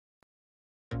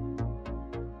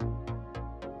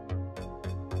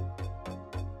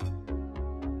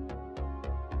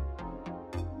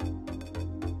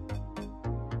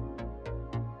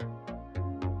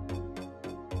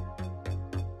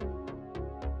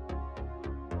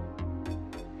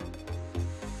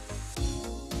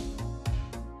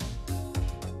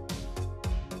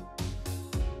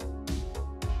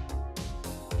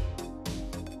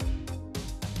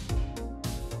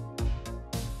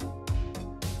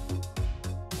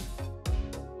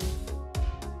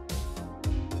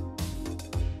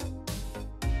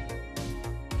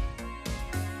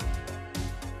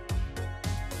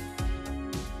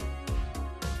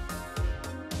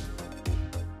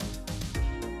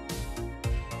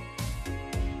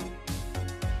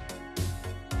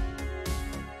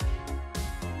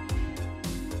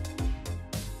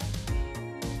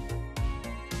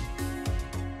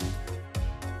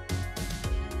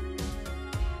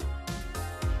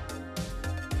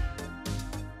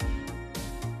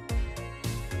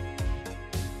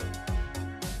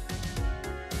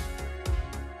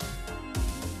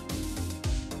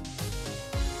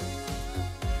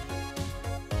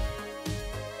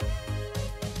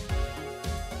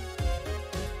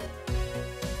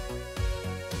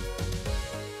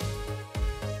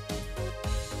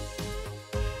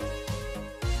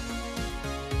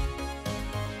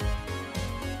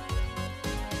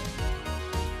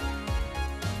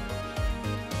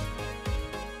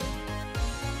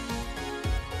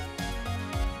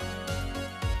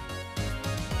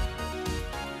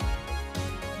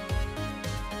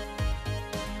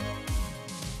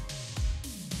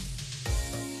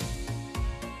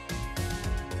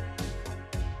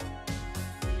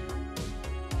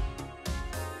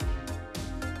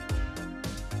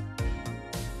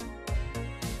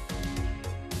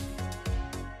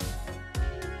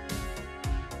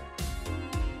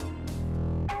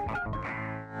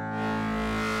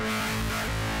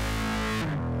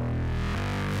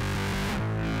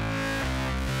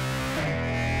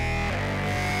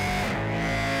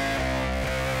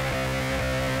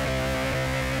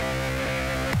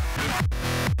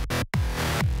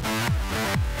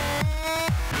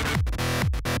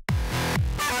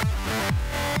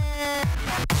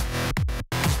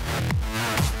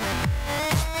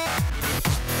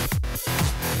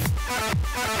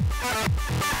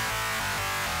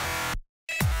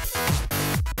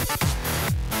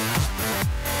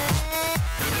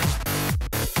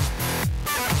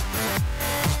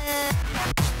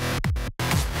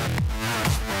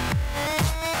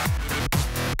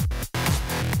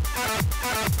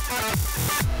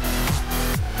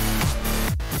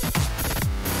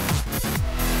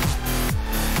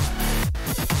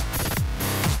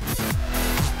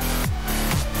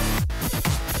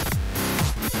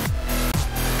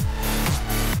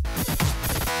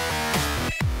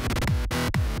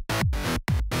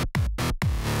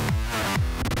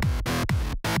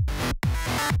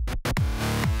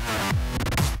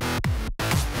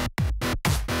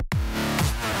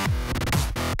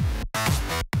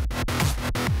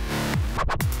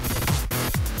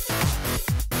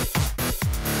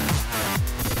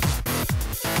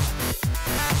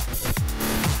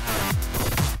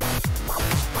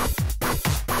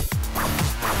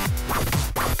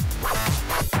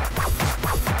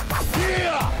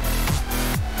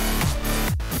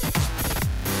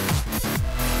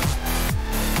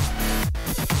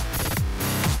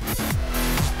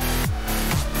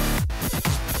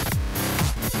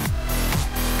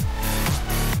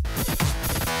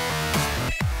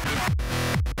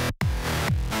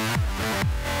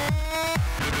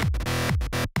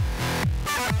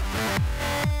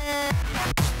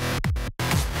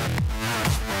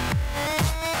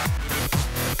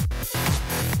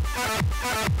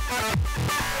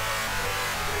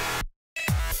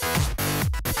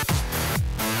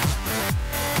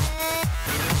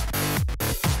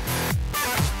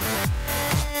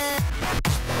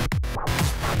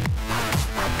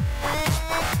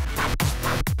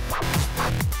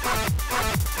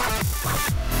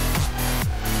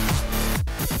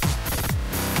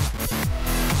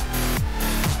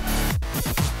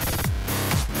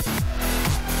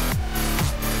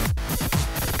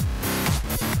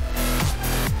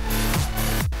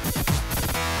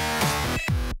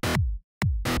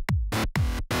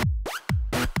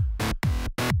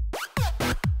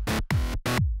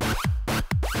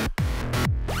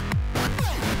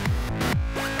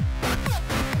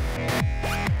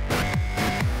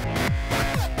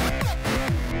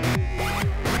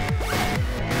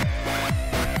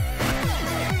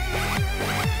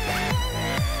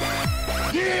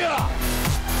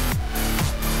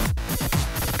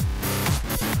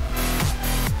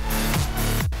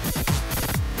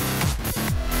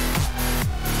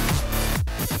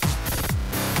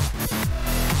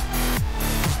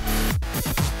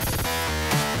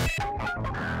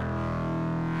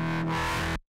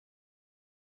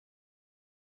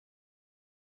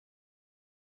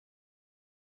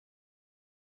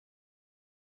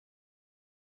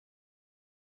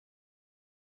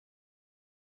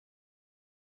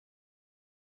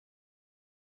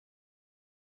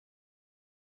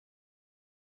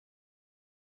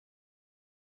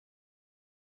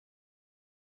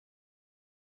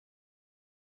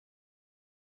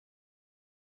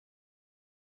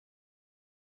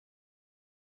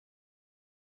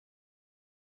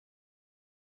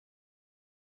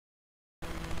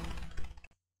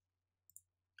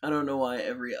I don't know why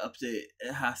every update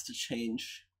it has to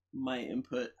change my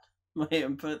inputs.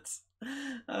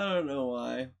 I don't know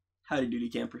why. Howdy doody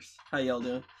campers. How y'all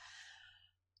doing?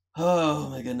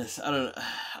 Oh my goodness. I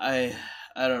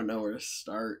don't know where to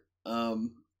start. I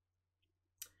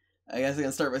guess I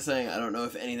can start by saying I don't know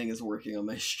if anything is working on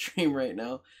my stream right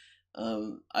now.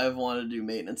 I've wanted to do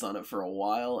maintenance on it for a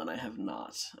while and I have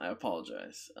not. I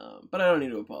apologize. But I don't need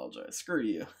to apologize. Screw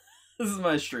you. This is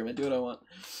my stream. I do what I want.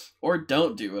 Or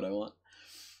don't do what I want.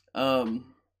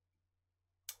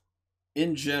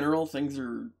 In general, things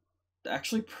are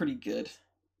actually pretty good.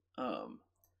 At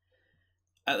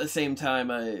the same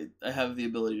time, I have the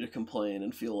ability to complain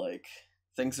and feel like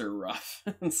things are rough.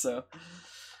 And so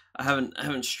I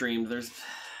haven't streamed. There's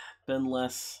been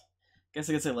less, I guess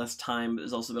I could say less time, but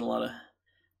there's also been a lot of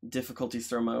difficulties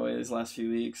thrown my way these last few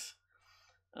weeks.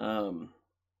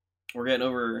 We're getting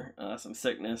over some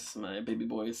sickness. My baby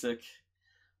boy is sick.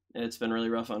 It's been really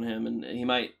rough on him, and he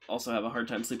might also have a hard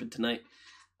time sleeping tonight.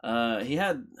 He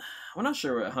had, we're not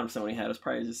sure 100% what he had. It was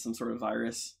probably just some sort of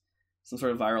virus, some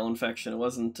sort of viral infection. It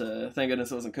wasn't, thank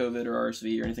goodness it wasn't COVID or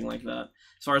RSV or anything like that,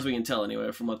 as far as we can tell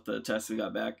anyway, from what the tests we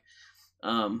got back.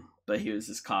 But he was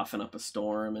just coughing up a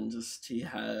storm, and just, he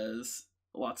has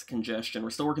lots of congestion.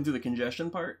 We're still working through the congestion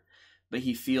part, but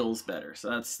he feels better, so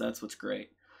that's what's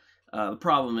great. The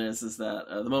problem is that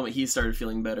the moment he started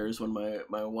feeling better is when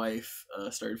my wife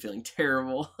started feeling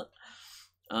terrible.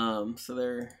 So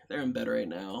they're in bed right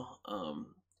now,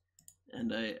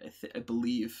 and I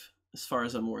believe, as far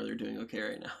as I'm aware, they're doing okay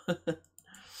right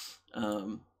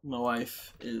now. My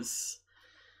wife is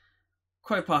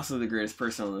quite possibly the greatest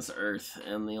person on this earth,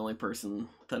 and the only person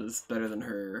that is better than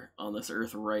her on this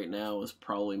earth right now is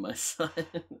probably my son.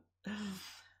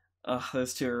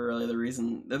 Those two are really the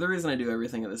reason. They're the reason I do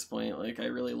everything at this point. Like, I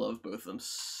really love both of them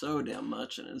so damn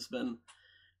much, and it's been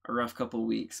a rough couple of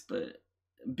weeks. But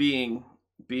being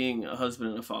a husband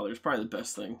and a father is probably the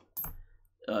best thing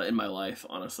in my life.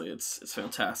 Honestly, it's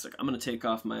fantastic. I'm gonna take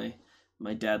off my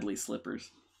dadly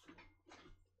slippers.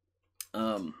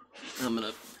 I'm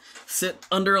gonna sit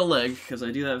under a leg because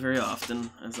I do that very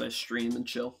often as I stream and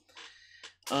chill.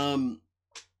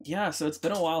 Yeah, so it's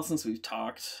been a while since we've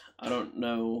talked. I don't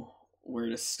know where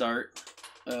to start.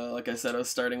 Like I said, I was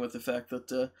starting with the fact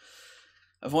that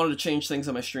I've wanted to change things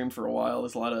on my stream for a while.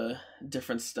 There's a lot of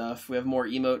different stuff. We have more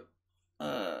emote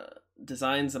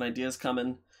designs and ideas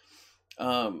coming.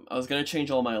 I was gonna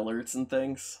change all my alerts and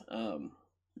things.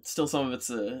 Still, some of that's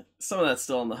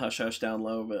still on the hush hush down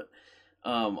low, but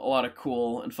a lot of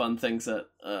cool and fun things that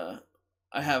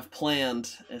I have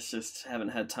planned. It's just haven't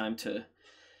had time to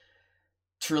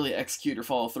really execute or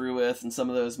follow through with, and some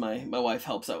of those my wife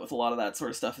helps out with a lot of that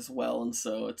sort of stuff as well, and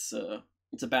so it's a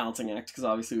balancing act because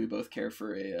obviously we both care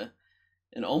for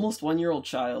an almost 1-year-old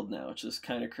child now, which is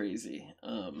kind of crazy.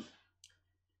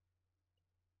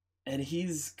 And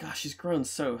he's grown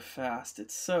so fast.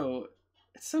 It's so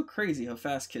crazy how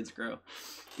fast kids grow.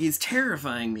 He's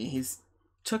terrifying me. He's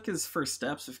took his first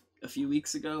steps a few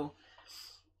weeks ago,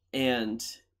 and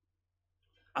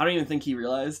I don't even think he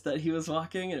realized that he was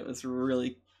walking, and it was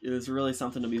really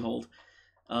something to behold.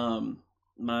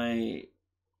 Me,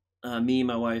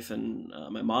 my wife, and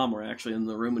my mom were actually in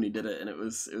the room when he did it, and it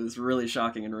was really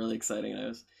shocking and really exciting. And I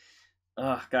was,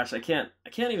 I can't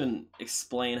even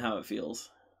explain how it feels.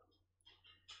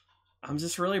 I'm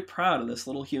just really proud of this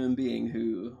little human being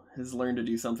who has learned to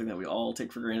do something that we all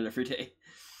take for granted every day.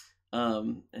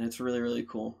 And it's really, really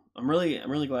cool. I'm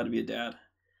really glad to be a dad.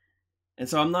 And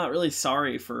so I'm not really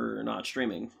sorry for not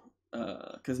streaming,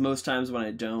 because most times when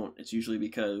I don't, it's usually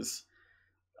because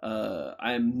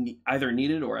I'm either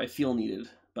needed or I feel needed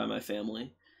by my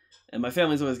family. And my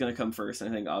family's always going to come first, and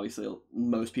I think obviously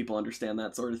most people understand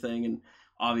that sort of thing, and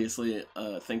obviously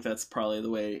think that's probably the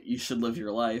way you should live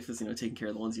your life, is, taking care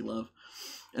of the ones you love.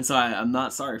 And so I'm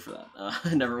not sorry for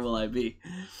that. Never will I be.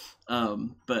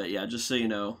 But yeah, just so you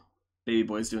know, baby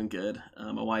boy's doing good.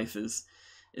 My wife is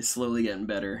slowly getting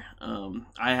better.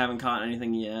 I haven't caught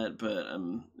anything yet, but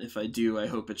if I do, I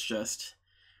hope it's just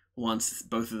once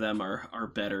both of them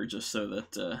are better, just so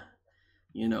that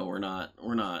we're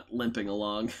not limping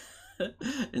along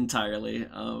entirely.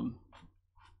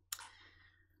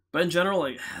 But in general,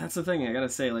 like, that's the thing I gotta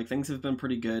say, like, things have been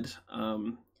pretty good.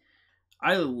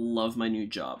 I love my new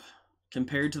job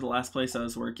compared to the last place I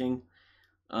was working.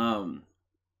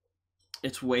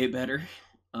 It's way better.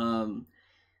 And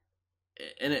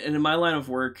in my line of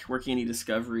work, working in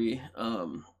e-discovery,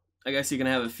 I guess you can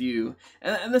have a few,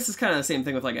 and this is kind of the same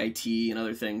thing with like IT and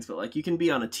other things, but like you can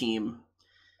be on a team,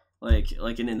 like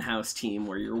an in-house team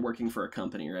where you're working for a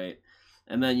company, right?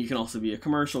 And then you can also be a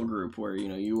commercial group where,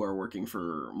 you are working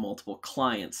for multiple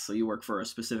clients. So you work for a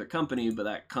specific company, but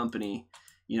that company,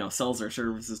 sells their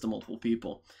services to multiple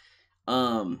people.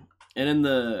 And in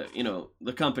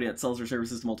the company that sells their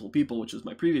services to multiple people, which is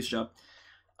my previous job,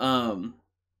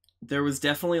 there was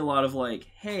definitely a lot of like,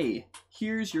 hey,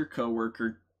 here's your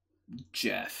coworker,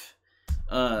 Jeff.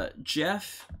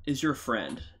 Jeff is your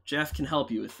friend. Jeff can help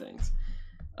you with things.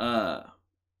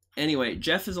 Anyway,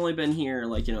 Jeff has only been here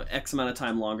like, X amount of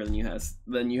time longer than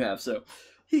you have, so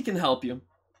he can help you,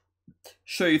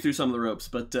 show you through some of the ropes,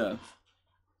 but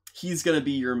he's gonna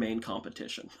be your main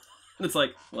competition. And it's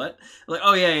like, what? Like,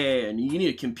 oh yeah, and you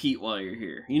need to compete while you're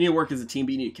here. You need to work as a team,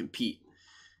 but you need to compete.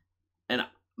 And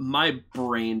my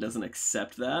brain doesn't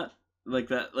accept that.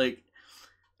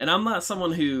 And I'm not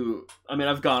someone who,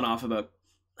 I've gone off about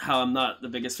how I'm not the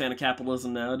biggest fan of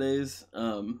capitalism nowadays.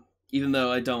 Even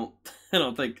though I don't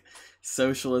think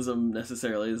socialism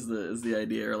necessarily is the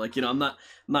idea, or like, I'm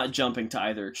not jumping to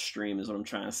either extreme is what I'm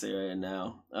trying to say right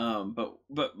now.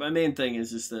 But my main thing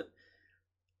is just that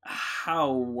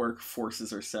how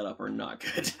workforces are set up are not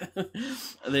good.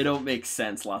 They don't make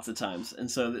sense lots of times. And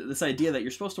so this idea that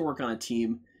you're supposed to work on a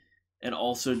team and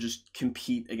also just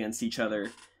compete against each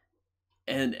other,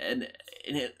 and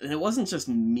it wasn't just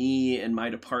me and my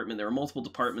department. There were multiple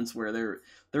departments where there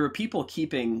were people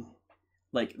keeping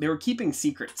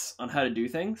secrets on how to do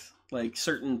things, like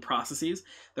certain processes.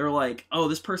 They were like, oh,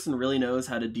 this person really knows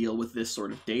how to deal with this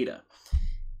sort of data.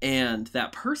 And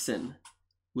that person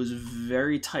was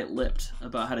very tight-lipped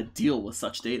about how to deal with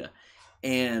such data.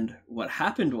 And what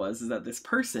happened was that this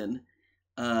person,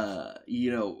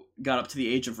 got up to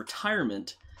the age of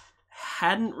retirement,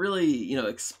 hadn't really,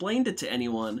 explained it to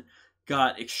anyone,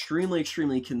 got extremely,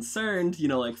 extremely concerned,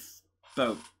 like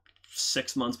about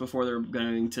 6 months before they're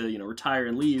going to, you know, retire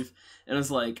and leave. And I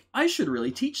was like, I should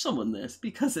really teach someone this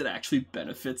because it actually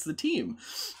benefits the team.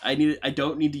 I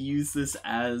don't need to use this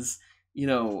as, you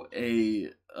know,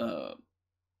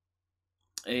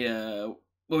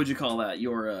 what would you call that?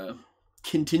 Your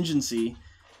contingency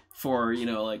for, you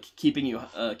know, like keeping you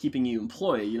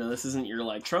employed. You know, this isn't your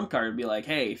like trump card to be like,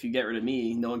 hey, if you get rid of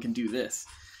me, no one can do this.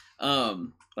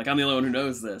 Like I'm the only one who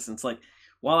knows this. And it's like,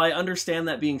 while I understand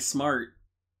that being smart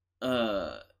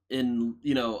in,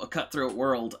 you know, a cutthroat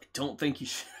world, I don't think you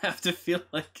should have to feel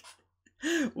like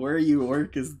where you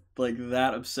work is like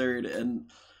that absurd. And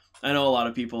I know a lot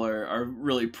of people are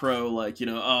really pro, like, you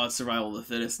know, oh, it's survival of the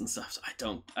fittest and stuff. So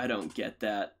I don't get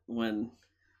that when,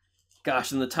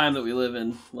 gosh, in the time that we live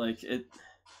in, like it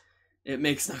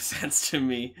makes no sense to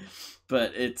me.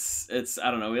 But it's I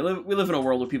don't know. We live in a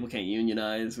world where people can't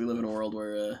unionize. We live in a world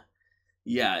where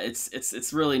yeah,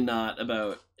 it's really not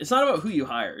about, it's not about who you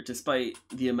hire, despite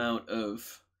the amount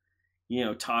of, you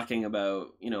know, talking about,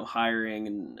 you know, hiring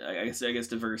and I guess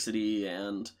diversity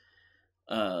and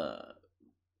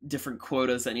different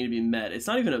quotas that need to be met. It's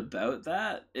not even about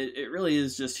that. It really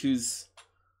is just who's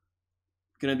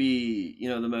gonna be, you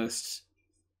know, the most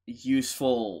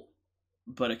useful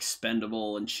but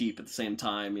expendable and cheap at the same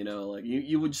time. You know, like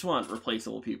you would just want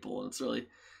replaceable people, and it's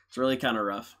really kind of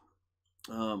rough.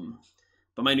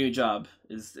 But my new job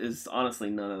is honestly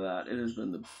none of that. It has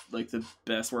been the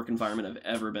best work environment I've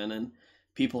ever been in.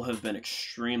 People have been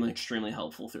extremely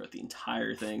helpful throughout the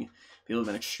entire thing. People have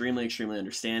been extremely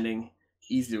understanding,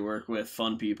 easy to work with,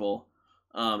 fun people.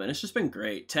 And it's just been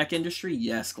great. Tech industry,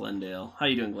 yes, Glendale. How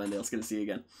you doing, Glendale? It's good to see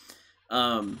you again.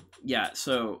 Yeah,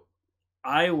 so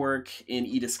I work in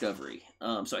e-discovery.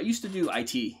 So I used to do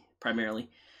IT primarily.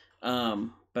 But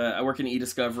I work in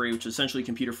e-discovery, which is essentially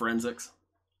computer forensics.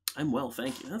 I'm well,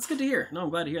 thank you. That's good to hear. No, I'm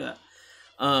glad to hear that.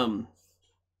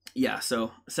 Yeah,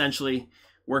 so essentially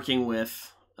working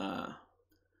with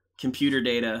computer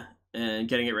data and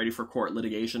getting it ready for court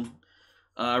litigation.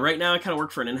 Right now I kind of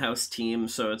work for an in-house team,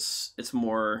 so it's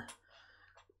more,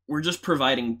 we're just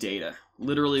providing data.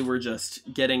 Literally, we're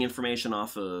just getting information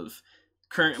off of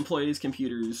current employees'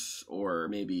 computers, or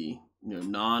maybe, you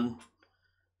know,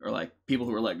 or like people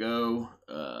who were let go,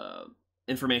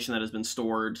 information that has been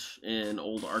stored in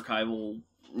old archival,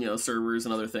 you know, servers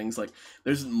and other things. Like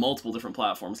there's multiple different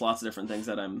platforms, lots of different things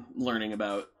that I'm learning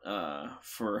about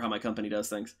for how my company does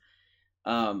things.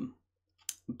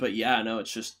 But yeah, no,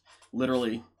 it's just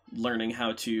literally learning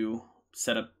how to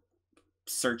set up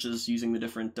searches using the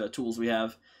different tools we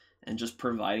have and just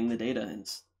providing the data. And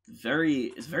it's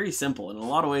very simple. And in a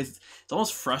lot of ways, it's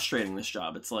almost frustrating, this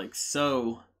job. It's like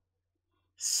so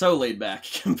laid back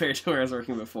compared to where I was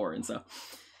working before. And so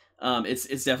it's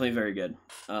definitely very good.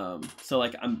 So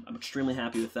like I'm extremely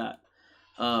happy with that.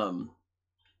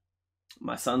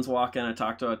 My son's walking. I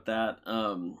talked about that.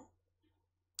 I'm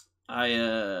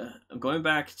going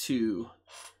back to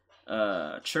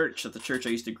church, at the church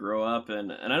I used to grow up in,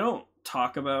 and I don't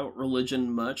talk about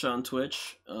religion much on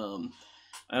Twitch. I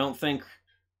don't think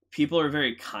people are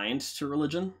very kind to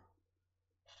religion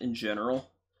in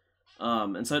general.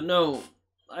 And so no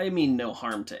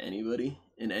harm to anybody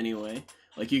in any way.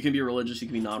 Like, you can be religious, you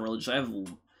can be non-religious.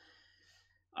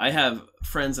 I have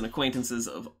friends and acquaintances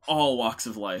of all walks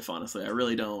of life, honestly.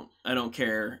 I don't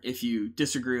care if you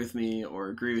disagree with me or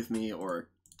agree with me or,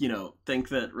 you know, think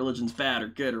that religion's bad or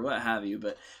good or what have you.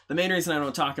 But the main reason I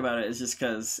don't talk about it is just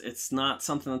because it's not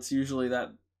something that's usually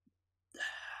that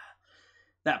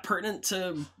pertinent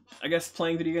to, I guess,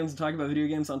 playing video games and talking about video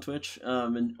games on Twitch,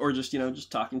 or just, you know, just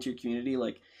talking to your community.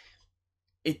 Like,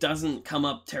 it doesn't come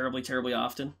up terribly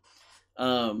often.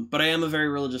 But I am a very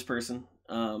religious person.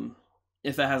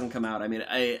 If that hasn't come out, I mean,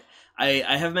 I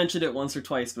have mentioned it once or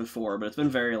twice before, but it's been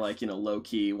very, like, you know, low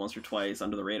key, once or twice,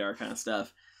 under the radar kind of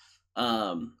stuff.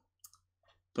 So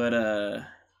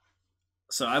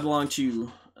I belong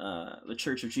to the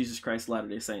Church of Jesus Christ of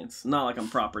Latter-day Saints. Not like I'm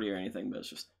property or anything, but it's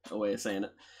just a way of saying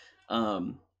it.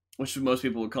 Which most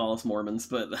people would call us Mormons,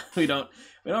 but we don't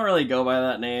really go by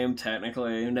that name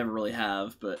technically. We never really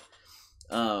have, but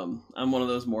I'm one of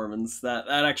those Mormons that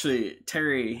actually,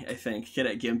 Terry, I think, Kid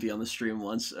at Gimpy on the stream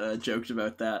once joked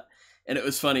about that. And it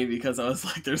was funny because I was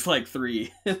like, there's like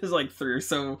three or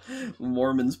so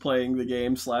Mormons playing the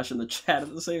game / in the chat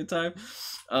at the same time.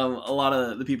 A lot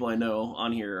of the people I know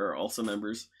on here are also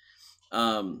members,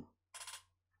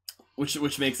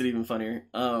 which makes it even funnier.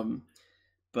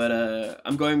 But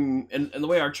I'm going, and the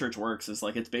way our church works is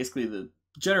like, it's basically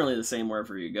generally the same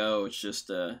wherever you go. It's just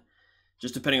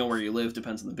depending on where you live,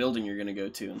 depends on the building you're going to go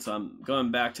to. And so I'm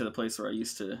going back to the place where I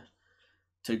used to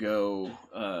to go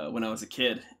when I was a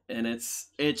kid, and it's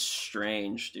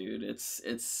strange, dude.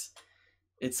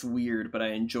 It's weird, but I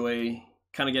enjoy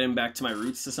kind of getting back to my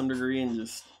roots to some degree, and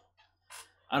just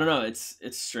I don't know. It's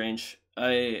strange.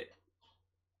 I'm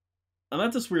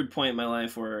at this weird point in my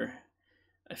life where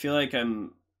I feel like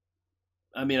I'm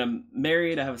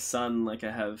married. I have a son. Like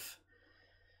I have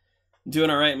doing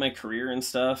all right in my career and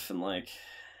stuff, and like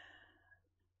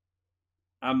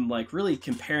I'm like really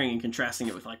comparing and contrasting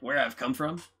it with like where I've come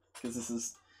from, because this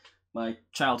is my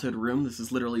childhood room. This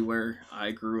is literally where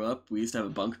I grew up. We used to have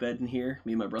a bunk bed in here.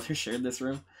 Me and my brother shared this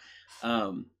room.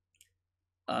 Um,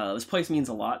 this place means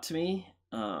a lot to me.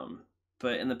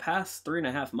 But in the past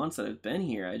 3.5 months that I've been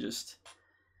here,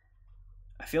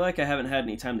 I feel like I haven't had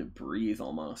any time to breathe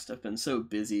almost. I've been so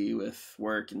busy with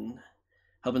work and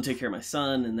helping take care of my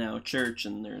son, and now church,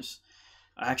 and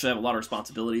I actually have a lot of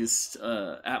responsibilities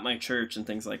at my church and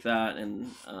things like that, and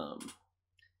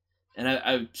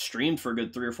I've streamed for a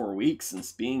good 3 or 4 weeks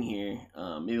since being here,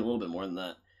 maybe a little bit more than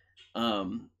that.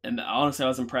 And honestly, I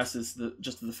was impressed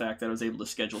just the fact that I was able to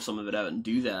schedule some of it out and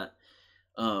do that.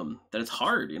 That it's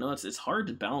hard, it's hard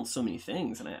to balance so many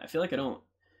things, and I feel like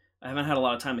I haven't had a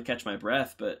lot of time to catch my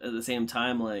breath, but at the same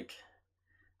time, like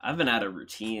I've been out of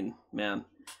routine, man.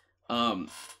 And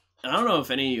I don't know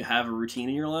if any of you have a routine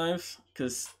in your lives,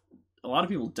 because a lot of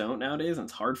people don't nowadays, and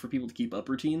it's hard for people to keep up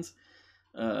routines.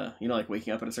 Like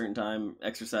waking up at a certain time,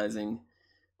 exercising,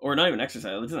 or not even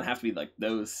exercise. It doesn't have to be like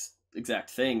those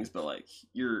exact things, but like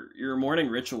your morning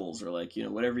rituals, or like,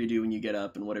 whatever you do when you get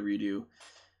up, and whatever you do,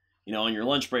 on your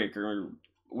lunch break, or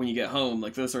when you get home,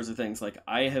 like those sorts of things. Like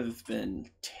I have been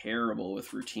terrible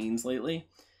with routines lately.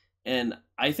 And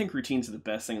I think routines are the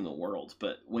best thing in the world.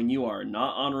 But when you are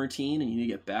not on a routine and you need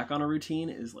to get back on a routine,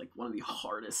 it is like one of the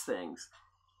hardest things.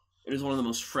 It is one of the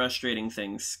most frustrating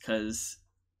things, because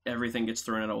everything gets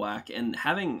thrown out of whack. And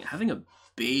having a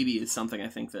baby is something I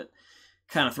think that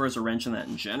kind of throws a wrench in that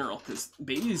in general, because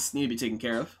babies need to be taken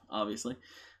care of, obviously.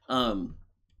 And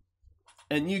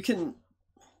you can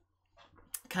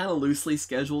kind of loosely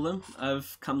schedule them,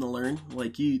 I've come to learn.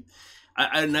 Like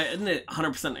I didn't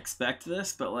 100% expect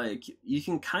this, but like you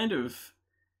can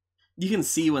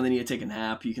see when they need to take a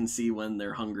nap. You can see when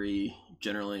they're hungry.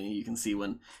 Generally, you can see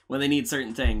when they need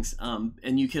certain things.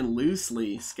 And you can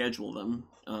loosely schedule them.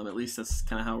 At least that's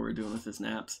kind of how we're doing with his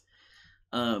naps.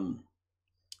 But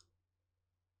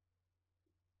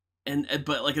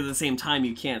like at the same time,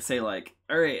 you can't say like,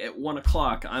 all right, at 1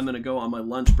 o'clock I'm gonna go on my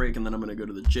lunch break, and then I'm gonna go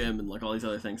to the gym, and like all these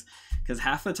other things, because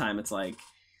half the time it's like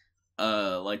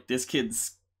this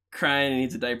kid's crying and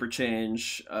needs a diaper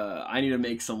change. I need to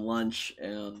make some lunch,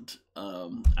 and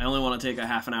I only want to take a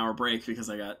half an hour break because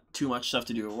I got too much stuff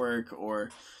to do at work, or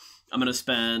I'm gonna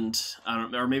spend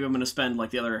or maybe I'm gonna spend like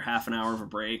the other half an hour of a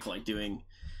break like doing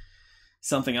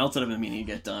something else that I've been meaning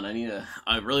to get done.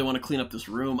 I really want to clean up this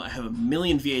room. I have a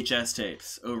million VHS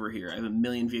tapes over here. I have a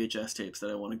million VHS tapes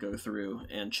that I want to go through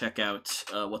and check out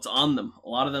what's on them. A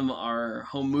lot of them are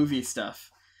home movie stuff.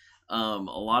 A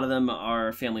lot of them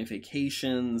are family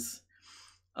vacations.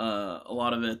 A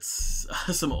lot of it's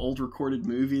some old recorded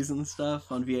movies and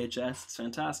stuff on VHS. It's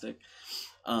fantastic.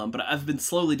 But I've been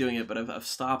slowly doing it, but I've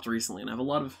stopped recently, and I have a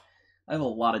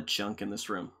lot of junk in this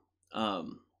room.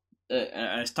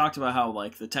 I talked about how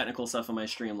like the technical stuff on my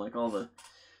stream, like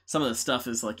some of the stuff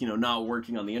is like, not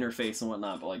working on the interface and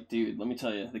whatnot. But like, dude, let me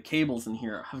tell you, the cables in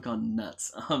here have gone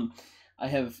nuts. I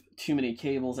have too many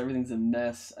cables. Everything's a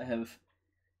mess. I have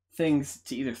things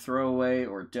to either throw away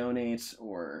or donate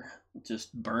or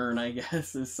just burn, I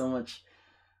guess. There's so much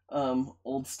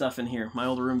old stuff in here. My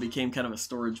old room became kind of a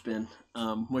storage bin,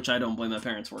 which I don't blame my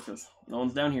parents for, because no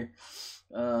one's down here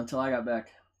until I got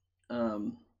back.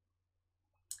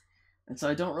 And so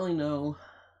I don't really know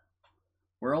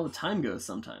where all the time goes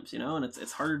sometimes, and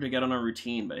it's harder to get on a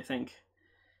routine, but I think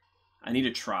I need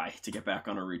to try to get back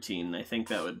on a routine. And I think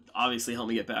that would obviously help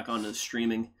me get back onto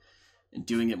streaming and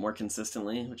doing it more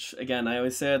consistently, which again, I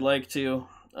always say I'd like to.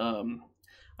 I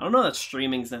don't know that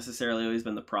streaming's necessarily always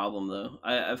been the problem, though.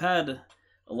 I've had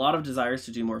a lot of desires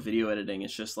to do more video editing.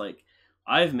 It's just like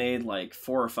I've made like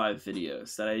 4 or 5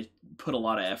 videos that I put a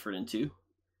lot of effort into.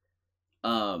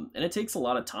 And it takes a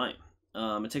lot of time.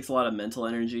 It takes a lot of mental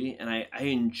energy, and I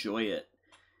enjoy it.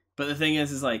 But the thing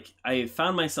is like I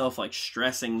found myself like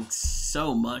stressing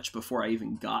so much before I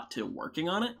even got to working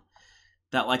on it,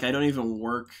 that like I don't even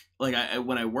work. Like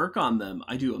when I work on them,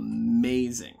 I do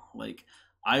amazing. Like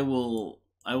I will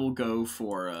go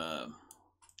for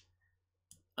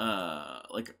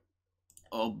like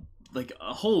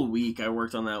a whole week. I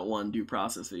worked on that one due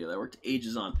process video that I worked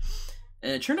ages on,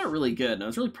 and it turned out really good, and I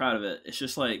was really proud of it. It's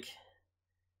just like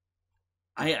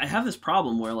I have this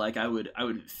problem where like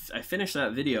I finish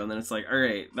that video and then it's like, all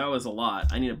right, that was a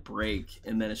lot. I need a break,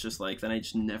 and then it's just like then I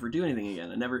just never do anything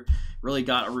again. I never really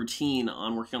got a routine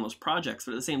on working on those projects.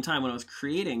 But at the same time, when I was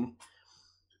creating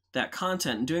that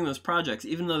content and doing those projects,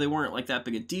 even though they weren't like that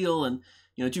big a deal, and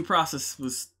you know, due process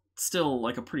was still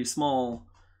like a pretty small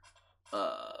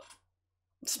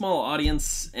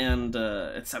audience, and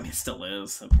I mean, it still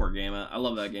is a poor game. I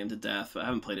love that game to death, but I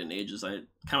haven't played it in ages. I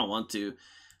kind of want to.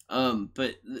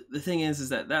 But the thing is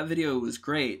that video was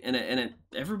great, and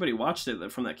everybody watched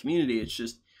it from that community. It's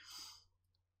just,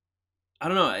 I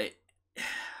don't know,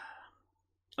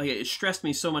 like it stressed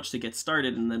me so much to get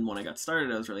started, and then when I got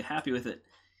started, I was really happy with it.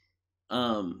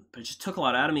 But it just took a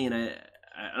lot out of me, and I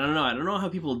don't know. I don't know how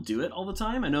people do it all the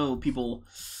time. I know people,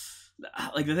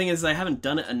 like, the thing is, I haven't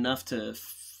done it enough to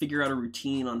figure out a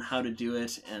routine on how to do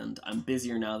it, and I'm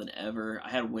busier now than ever. I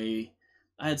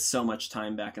had so much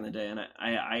time back in the day, and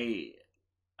I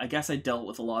guess I dealt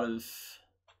with a lot of,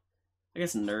 I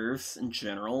guess, nerves in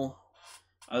general.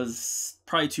 I was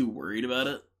probably too worried about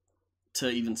it to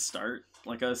even start,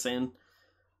 like I was saying.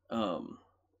 I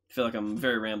feel like I'm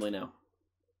very rambly now.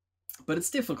 But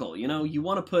it's difficult, you know? You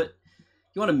want to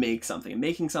make something. And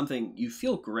making something, you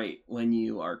feel great when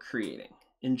you are creating,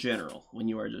 in general. When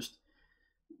you are just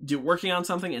working on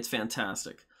something, it's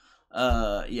fantastic.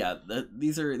 Yeah,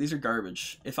 these are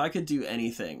garbage. If I could do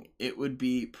anything, it would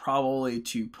be probably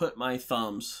to put my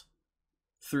thumbs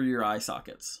through your eye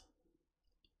sockets.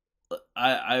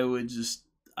 I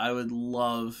would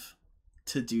love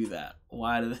to do that.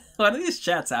 Why do these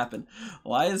chats happen?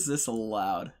 Why is this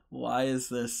allowed? Why is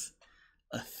this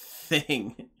a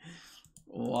thing?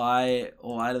 Why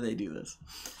do they do this?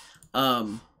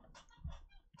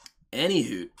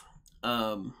 Anywho,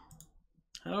 how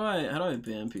do I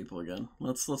ban people again?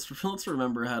 Let's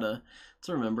remember how to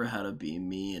be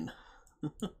mean.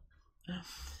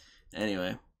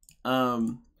 Anyway,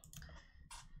 the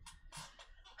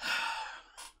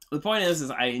point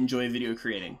is I enjoy video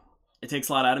creating. It takes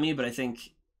a lot out of me, but I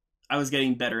think I was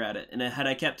getting better at it. And had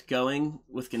I kept going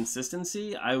with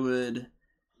consistency, I would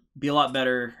be a lot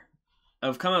better.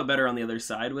 I've come out better on the other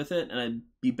side with it, and I'd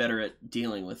be better at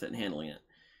dealing with it and handling it.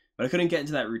 But I couldn't get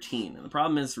into that routine. And the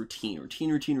problem is routine.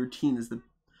 Routine is the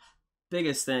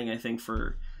biggest thing, I think,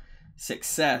 for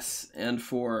success and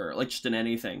for, like, just in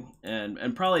anything.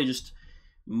 And probably just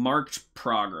marked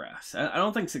progress. I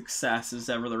don't think success is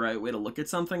ever the right way to look at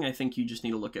something. I think you just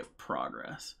need to look at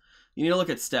progress. You need to look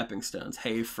at stepping stones.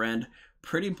 Hey, friend,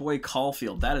 Pretty Boy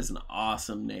Caulfield. That is an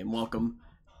awesome name. Welcome,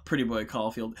 Pretty Boy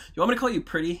Caulfield. You want me to call you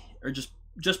Pretty? Or just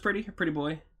Pretty? Or Pretty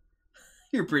Boy?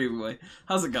 You're Pretty Boy.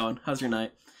 How's it going? How's your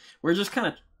night? We're just kind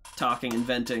of talking and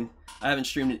venting. I haven't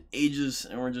streamed in ages,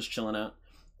 and we're just chilling out.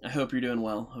 I hope you're doing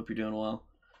well.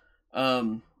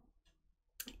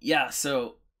 Yeah,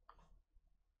 so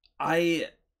I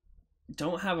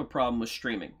don't have a problem with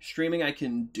streaming. Streaming I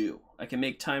can do. I can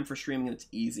make time for streaming, and it's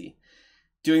easy.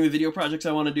 Doing the video projects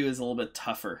I want to do is a little bit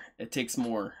tougher. It takes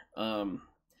more. I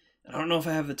don't know if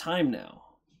I have the time now.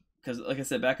 Because, like I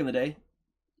said, back in the day,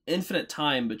 infinite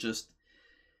time, but just,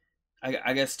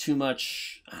 I guess too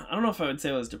much. I don't know if I would say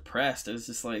I was depressed. I was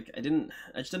just like, I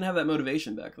just didn't have that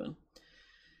motivation back then.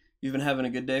 You've been having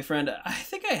a good day, friend? I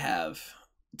think I have.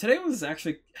 Today was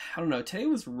actually, I don't know, today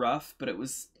was rough, but it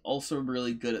was also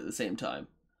really good at the same time.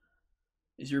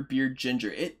 Is your beard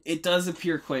ginger? It does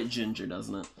appear quite ginger,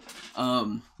 doesn't it?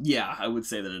 Yeah, I would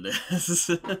say that it is.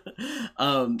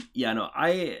 Yeah, no,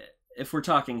 if we're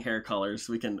talking hair colors,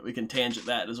 we can tangent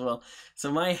that as well.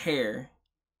 So my hair,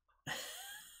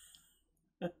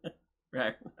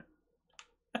 right.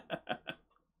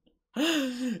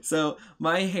 So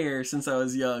my hair since I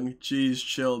was young, geez,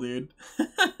 chill, dude.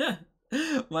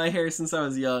 My hair since I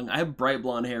was young, I had bright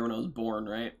blonde hair when I was born,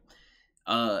 right?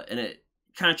 And it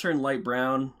kind of turned light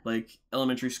brown, like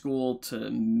elementary school to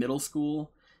middle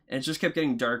school, and it just kept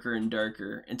getting darker and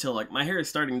darker until like my hair is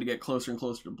starting to get closer and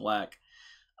closer to black.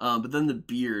 But then the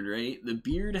beard, right? The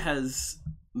beard has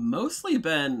mostly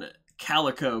been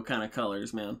calico kind of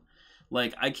colors, man.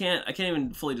 Like I can't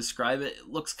even fully describe it. It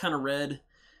looks kind of red,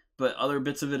 but other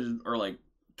bits of it are like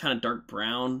kind of dark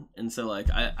brown, and so like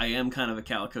I am kind of a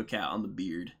calico cat on the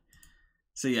beard.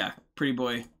 So yeah, Pretty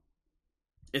Boy,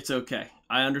 it's okay.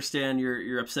 I understand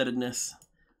your upsettedness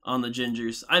on the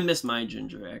gingers. I miss my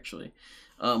ginger, actually.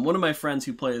 One of my friends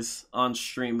who plays on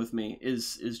stream with me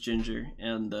is ginger,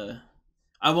 and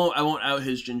I won't out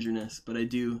his gingerness, but I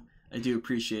do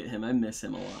appreciate him. I miss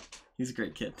him a lot. He's a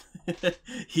great kid.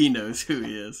 He knows who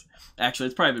he is. Actually,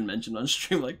 it's probably been mentioned on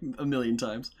stream like a million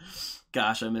times.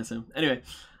 Gosh, I miss him. Anyway,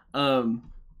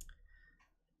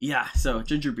 yeah, so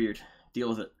ginger beard, deal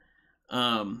with it.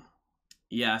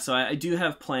 yeah, so I do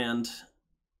have planned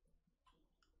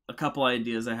a couple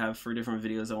ideas I have for different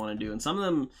videos I want to do, and some of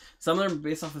them are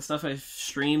based off of stuff I've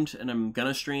streamed and I'm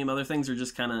gonna stream. Other things are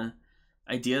just kind of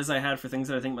ideas I had for things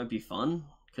that I think might be fun.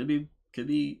 Could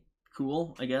be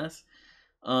cool, I guess.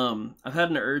 I've had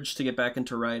an urge to get back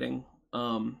into writing.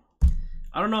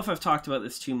 I don't know if I've talked about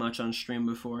this too much on stream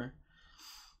before.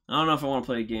 I don't know if I want to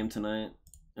play a game tonight.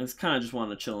 I just kind of just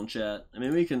want to chill and chat. I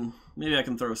mean, maybe I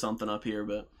can throw something up here,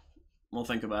 but we'll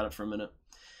think about it for a minute.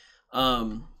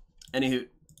 Anywho,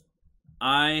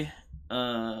 I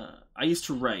used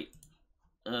to write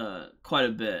quite a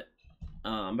bit,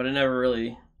 but I never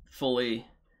really fully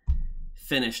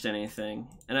finished anything.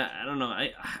 And I don't know.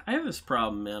 I have this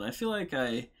problem, man. I feel like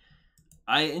I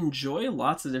enjoy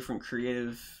lots of different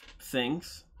creative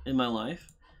things in my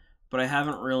life, but I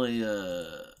haven't really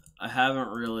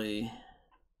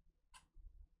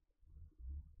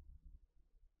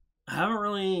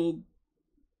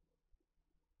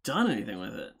done anything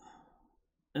with it.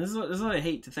 And this is what I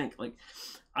hate to think. Like,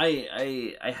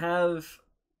 I have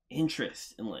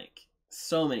interest in like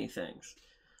so many things,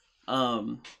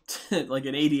 like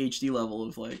an ADHD level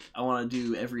of like I want to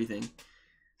do everything,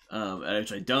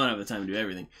 which I don't have the time to do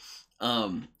everything.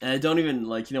 And I don't even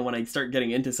like, when I start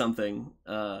getting into something,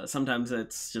 sometimes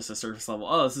it's just a surface level.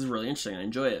 Oh, this is really interesting. I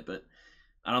enjoy it, but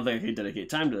I don't think I could dedicate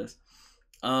time to this.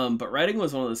 But writing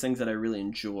was one of those things that I really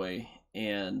enjoy,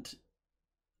 and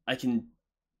I can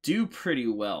do pretty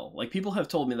well. Like, people have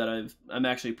told me that I'm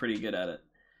actually pretty good at it.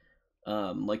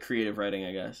 Like creative writing,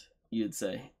 I guess you'd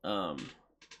say.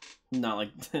 Not like,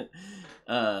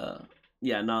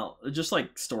 yeah, not just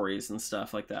like stories and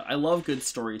stuff like that. I love good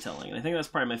storytelling, and I think that's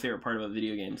probably my favorite part about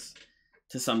video games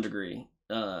to some degree.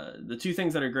 The two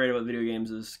things that are great about video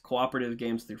games is cooperative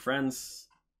games with your friends,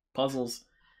 puzzles,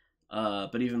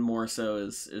 but even more so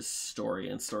is story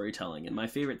and storytelling. And my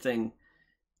favorite thing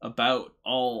about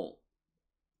all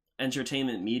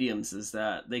entertainment mediums is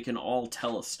that they can all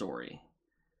tell a story.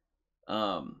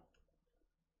 And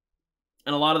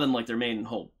a lot of them, like, their main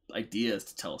whole idea is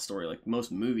to tell a story. Like,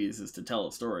 most movies is to tell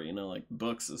a story, like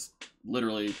books is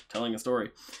literally telling a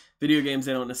story. Video games,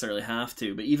 they don't necessarily have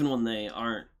to, but even when they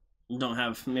maybe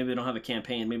they don't have a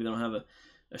campaign, maybe they don't have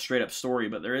a straight up story,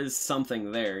 but there is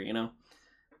something there, and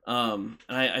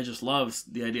I just love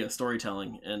the idea of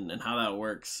storytelling and how that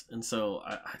works. And so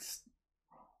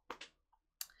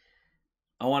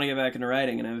I want to get back into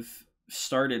writing, and I've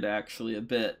started actually a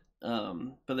bit,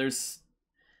 but there's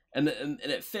and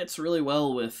it fits really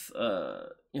well with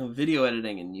video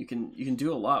editing, and you can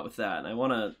do a lot with that, and I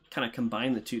want to kind of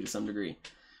combine the two to some degree.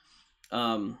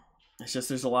 It's just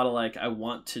there's a lot of like, I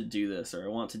want to do this or I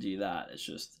want to do that. It's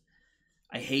just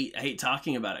I hate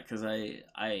talking about it because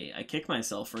I kick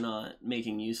myself for not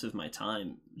making use of my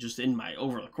time just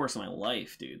over the course of my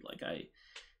life, dude. Like, I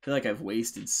feel like I've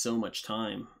wasted so much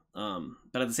time,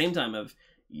 but at the same time I've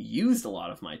used a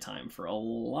lot of my time for a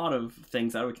lot of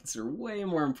things I would consider way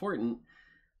more important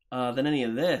than any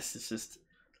of this. It's just,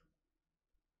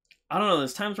 I don't know,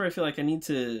 there's times where I feel like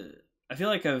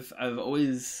I've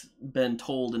always been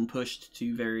told and pushed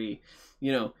to very,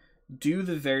 do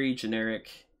the very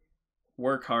generic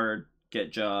work hard,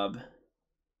 get job,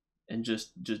 and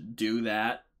just do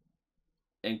that,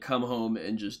 and come home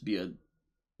and just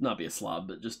not be a slob,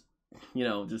 but just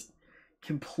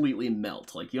completely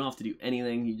melt. Like, you don't have to do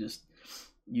anything.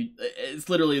 It's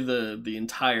literally the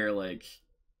entire like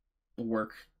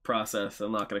work process.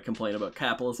 I'm not going to complain about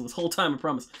capitalism this whole time, I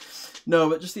promise. No,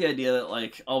 but just the idea that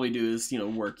like all we do is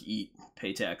work, eat,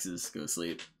 pay taxes, go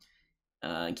sleep,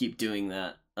 and keep doing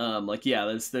that. Like, yeah,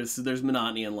 there's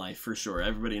monotony in life for sure.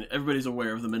 Everybody's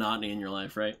aware of the monotony in your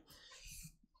life, right?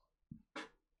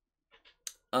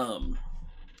 But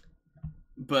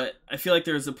I feel like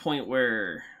there's a point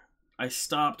where I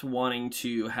stopped wanting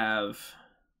to have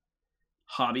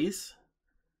hobbies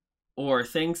or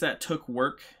things that took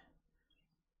work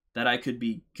that I could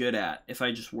be good at if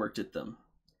I just worked at them,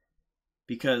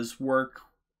 because work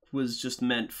was just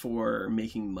meant for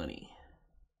making money.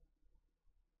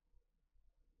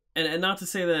 And not to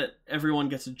say that everyone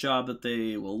gets a job that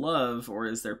they will love or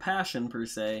is their passion per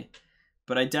se,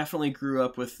 but I definitely grew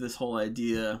up with this whole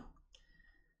idea.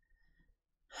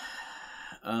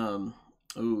 Oh,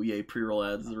 yay, pre-roll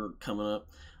ads that are coming up.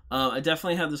 I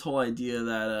definitely had this whole idea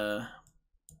that,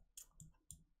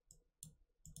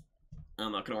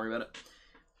 I'm not going to worry about it.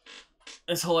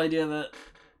 This whole idea that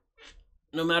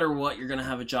no matter what, you're going to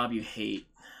have a job you hate.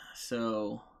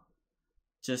 So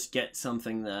just get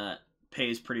something that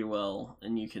pays pretty well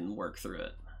and you can work through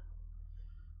it.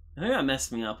 I think that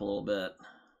messed me up a little bit.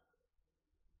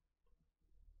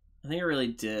 I think it really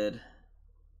did.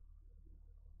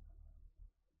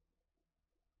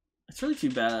 It's really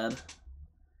too bad.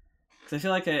 Because I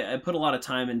feel like I put a lot of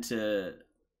time into,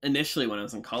 initially when I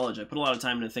was in college, I put a lot of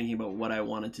time into thinking about what I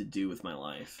wanted to do with my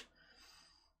life.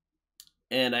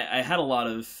 And I had a lot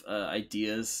of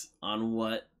ideas on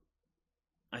what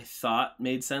I thought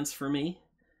made sense for me.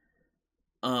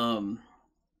 And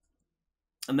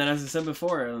then, as I said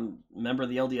before, I'm a member of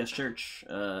the LDS Church,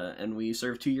 and we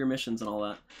serve 2-year missions and all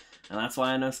that. And that's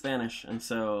why I know Spanish. And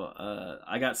so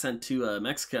I got sent to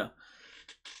Mexico.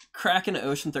 Cracking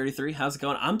Ocean 33, how's it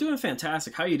going? I'm doing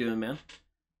fantastic. How you doing, man?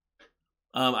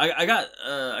 I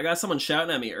got someone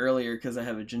shouting at me earlier because I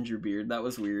have a ginger beard. That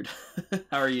was weird.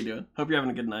 How are you doing? Hope you're having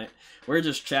a good night. We're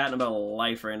just chatting about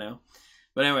life right now.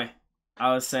 But anyway,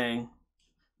 I was saying,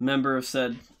 member of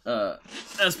said,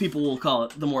 as people will call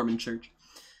it, the Mormon Church.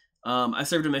 I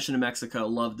served a mission in Mexico,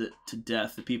 loved it to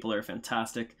death. The people are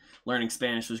fantastic. Learning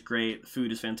Spanish was great. The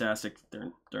food is fantastic.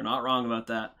 They're not wrong about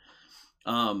that.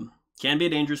 Can be a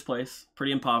dangerous place.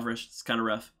 Pretty impoverished. It's kind of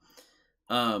rough.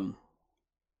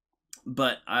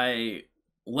 But I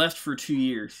left for 2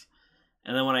 years.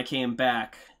 And then when I came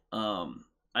back,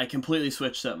 I completely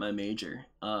switched up my major.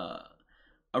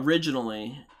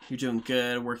 Originally, you're doing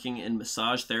good working in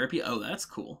massage therapy. Oh, that's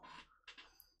cool.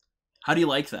 How do you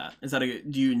like that?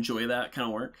 Do you enjoy that kind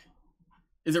of work?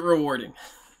 Is it rewarding?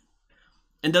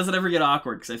 And does it ever get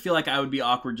awkward? Because I feel like I would be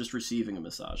awkward just receiving a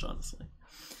massage, honestly.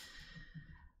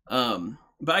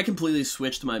 But I completely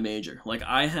switched my major. Like,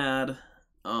 I had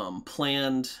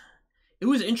planned... It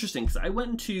was interesting, because I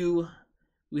went into...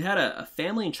 We had a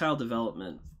family and child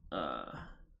development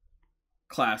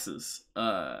classes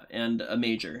and a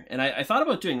major. And I thought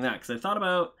about doing that, because I thought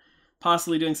about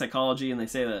possibly doing psychology, and they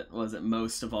say that,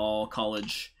 most of all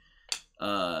college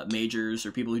majors,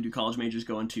 or people who do college majors,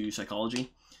 go into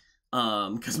psychology.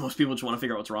 Because most people just want to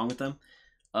figure out what's wrong with them.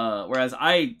 Whereas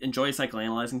I enjoy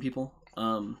psychoanalyzing people.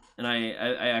 And I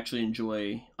actually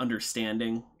enjoy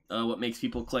understanding what makes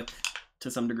people click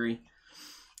to some degree.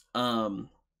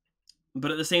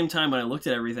 But at the same time, when I looked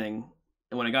at everything,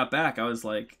 and when I got back, I was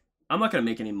like, I'm not going to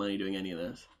make any money doing any of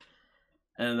this.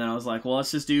 And then I was like, well,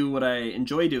 let's just do what I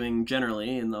enjoy doing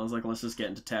generally. And I was like, let's just get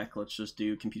into tech. Let's just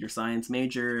do computer science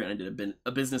major. And I did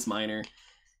a business minor.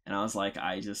 And I was like,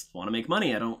 I just want to make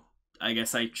money. I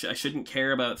guess I shouldn't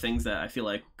care about things that I feel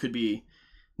like could be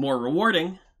more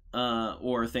rewarding,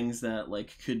 or things that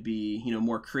like could be,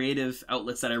 more creative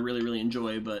outlets that I really, really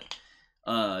enjoy. But,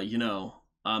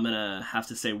 I'm going to have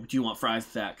to say, do you want fries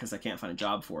with that? Because I can't find a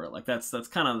job for it. Like that's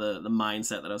kind of the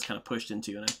mindset that I was kind of pushed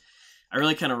into. And I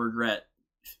really kind of regret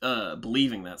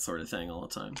believing that sort of thing all the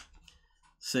time.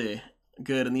 See,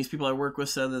 good. And these people I work with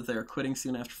said that they're quitting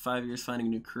soon after 5 years, finding a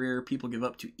new career. People give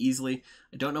up too easily.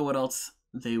 I don't know what else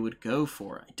they would go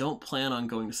for. I don't plan on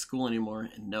going to school anymore,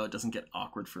 and no, it doesn't get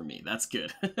awkward for me. That's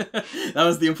good. That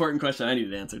was the important question I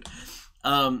needed answered.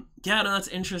 Yeah, no, that's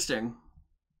interesting.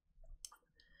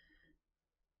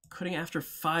 Quitting after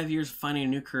 5 years, finding a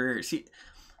new career. See,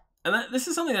 and this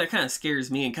is something that kind of scares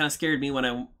me, and kind of scared me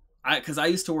when because I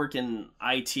used to work in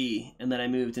IT, and then I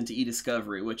moved into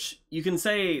e-discovery, which you can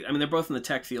say, I mean, they're both in the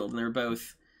tech field, and they're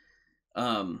both,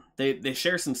 they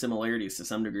share some similarities to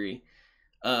some degree.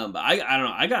 But I don't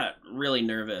know, I got really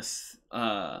nervous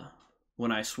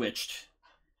when I switched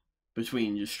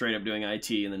between just straight up doing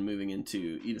IT and then moving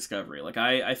into e-discovery. Like,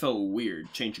 I felt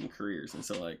weird changing careers, and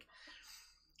so, like,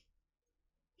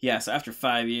 yeah, so after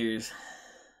 5 years...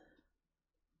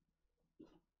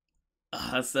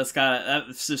 that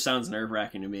just sounds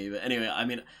nerve-wracking to me. But anyway, I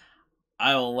mean,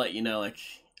 I'll let you know, like,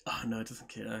 oh, no, it doesn't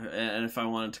care. And if I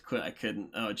wanted to quit, I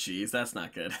couldn't. Oh, geez, that's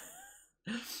not good.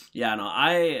 Yeah,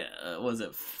 no, was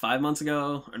it 5 months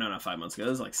ago? Or no, not 5 months ago.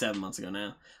 It was like 7 months ago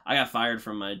now. I got fired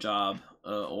from my job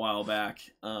a while back.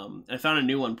 I found a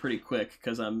new one pretty quick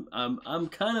because I'm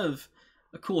kind of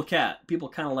a cool cat. People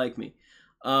kind of like me.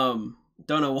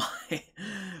 Don't know why.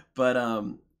 But,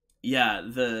 yeah,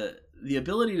 the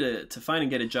ability to find and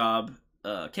get a job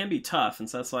can be tough, and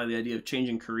so that's why the idea of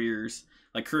changing careers,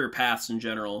 like career paths in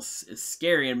general, is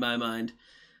scary in my mind.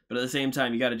 But at the same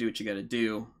time, you got to do what you got to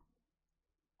do.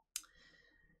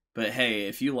 But hey,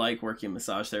 if you like working in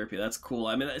massage therapy, that's cool.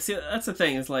 I mean, see, that's the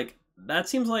thing, is like, that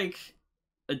seems like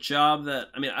a job that,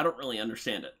 I mean, I don't really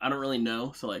understand it. I don't really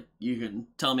know, so like, you can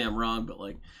tell me I'm wrong, but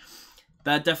like,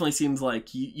 that definitely seems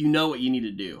like you know what you need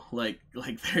to do. Like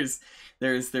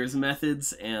there's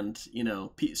methods, and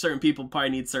certain people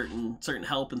probably need certain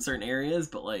help in certain areas,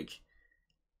 but like,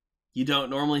 you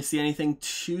don't normally see anything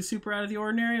too super out of the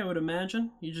ordinary, I would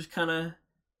imagine. You just kind of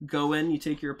go in, you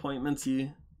take your appointments,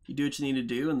 you do what you need to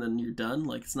do, and then you're done.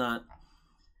 Like, you're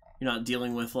not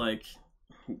dealing with like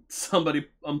somebody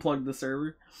unplugged the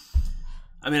server.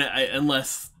 I mean,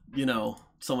 unless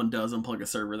someone does unplug a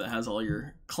server that has all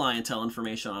your clientele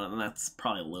information on it, and that's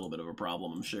probably a little bit of a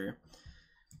problem, I'm sure.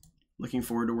 Looking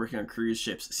forward to working on cruise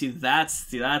ships. See, that's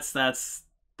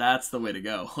the way to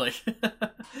go. Like,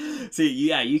 see,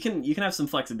 yeah, you can have some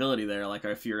flexibility there. Like,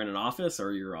 if you're in an office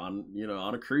or you're on, you know,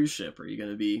 on a cruise ship, or you're going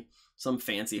to be some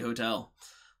fancy hotel,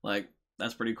 like,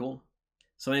 that's pretty cool.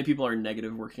 So many people are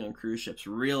negative working on cruise ships.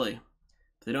 Really,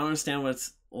 they don't understand what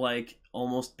it's like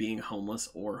almost being homeless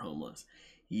or homeless.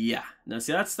 Yeah, no,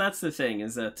 see, that's the thing,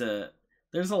 is that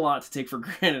there's a lot to take for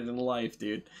granted in life,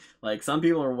 dude. Like, some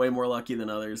people are way more lucky than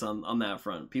others on that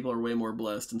front. People are way more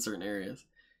blessed in certain areas.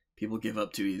 People give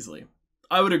up too easily.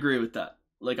 I would agree with that.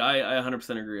 Like, I 100%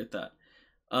 agree with that.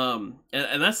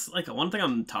 And that's like one thing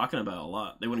I'm talking about a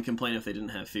lot. They wouldn't complain if they didn't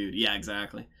have food. Yeah,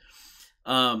 exactly.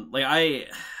 Like,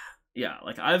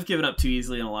 I've given up too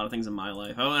easily on a lot of things in my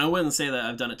life. I wouldn't say that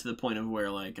I've done it to the point of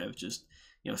where, like, I've just,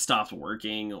 you know, stopped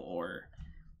working or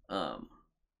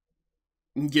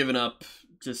given up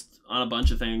just on a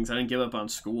bunch of things. I didn't give up on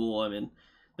school. I mean,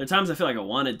 there are times I feel like I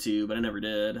wanted to, but I never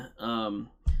did.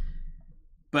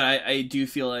 But I do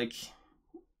feel like,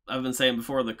 I've been saying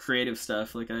before, the creative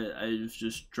stuff, like, I've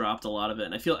just dropped a lot of it,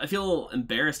 and I feel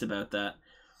embarrassed about that.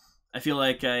 I feel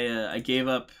like I gave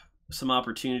up some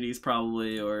opportunities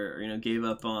probably, or you know, gave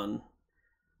up on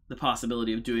the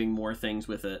possibility of doing more things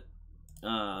with it.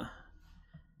 But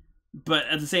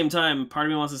at the same time, part of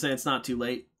me wants to say it's not too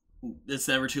late. It's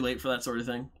never too late for that sort of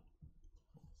thing.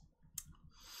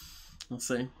 Let's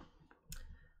see.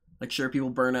 Like, sure, people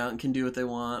burn out and can do what they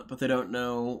want, but they don't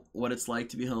know what it's like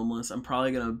to be homeless. I'm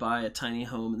probably going to buy a tiny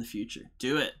home in the future.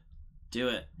 Do it. Do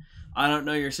it. I don't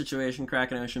know your situation,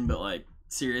 Kraken Ocean, but, like,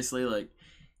 seriously, like,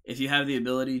 if you have the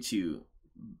ability to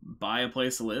buy a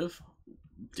place to live,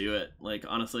 do it. Like,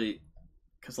 honestly,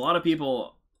 because a lot of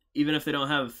people, even if they don't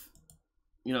have,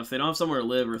 you know, if they don't have somewhere to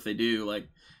live, or if they do, like,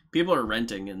 people are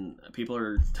renting, and people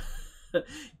are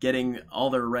getting all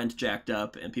their rent jacked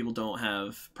up, and people don't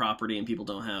have property, and people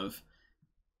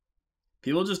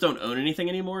just don't own anything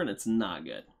anymore, and it's not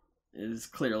good. It is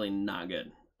clearly not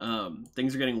good.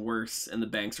 Things are getting worse, and the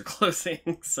banks are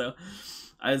closing. So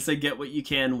I'd say get what you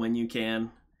can when you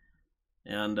can,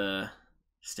 and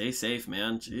stay safe,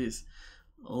 man. Jeez.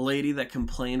 A lady that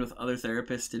complained with other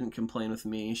therapists didn't complain with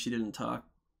me. She didn't talk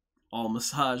all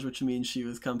massage, which means she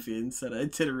was comfy and said I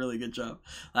did a really good job.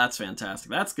 That's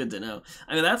fantastic. That's good to know.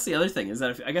 I mean, that's the other thing, is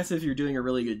that I guess if you're doing a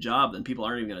really good job, then people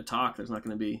aren't even going to talk. There's not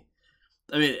going to be,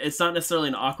 I mean, it's not necessarily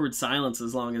an awkward silence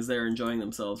as long as they're enjoying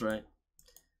themselves, right?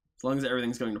 As long as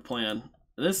everything's going to plan.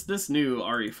 This new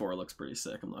RE4 looks pretty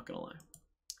sick, I'm not going to lie.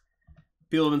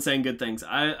 People have been saying good things.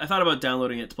 I thought about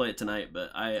downloading it to play it tonight,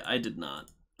 but I did not.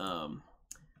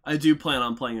 I do plan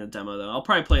on playing a demo, though. I'll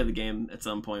probably play the game at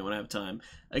some point when I have time.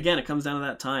 Again, it comes down to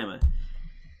that time.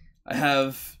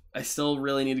 I still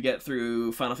really need to get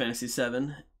through Final Fantasy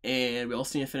VII, and we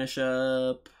also need to finish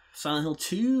up Silent Hill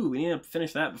 2. We need to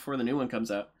finish that before the new one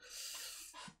comes out.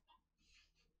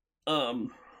 But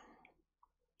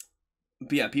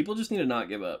yeah, people just need to not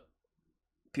give up.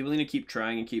 People need to keep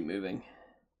trying and keep moving.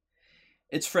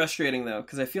 It's frustrating, though,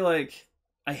 because I feel like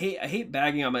I hate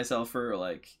bagging on myself for,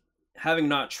 like, having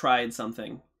not tried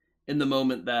something in the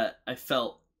moment that I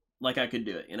felt like I could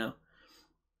do it, you know?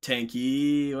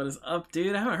 Tanky, what is up,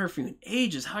 dude? I haven't heard from you in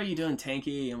ages. How are you doing,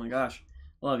 Tanky? Oh my gosh.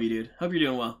 Love you, dude. Hope you're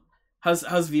doing well. How's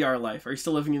VR life? Are you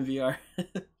still living in VR?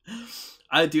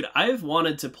 I've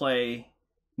wanted to play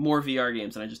more VR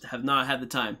games, and I just have not had the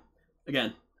time.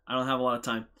 Again, I don't have a lot of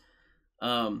time.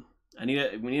 We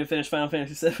need to finish Final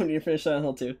Fantasy VII. We need to finish Silent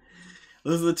Hill 2.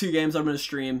 Those are the two games I'm going to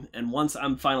stream, and once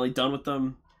I'm finally done with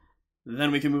them,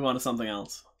 then we can move on to something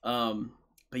else.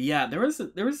 But yeah, there was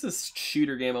this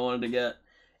shooter game I wanted to get.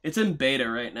 It's in beta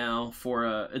right now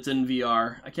it's in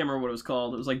VR. I can't remember what it was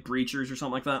called. It was like Breachers or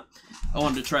something like that. I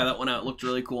wanted to try that one out. It looked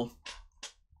really cool.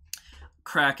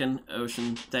 Kraken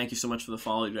Ocean, thank you so much for the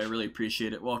follow, dude. I really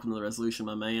appreciate it. Welcome to the resolution,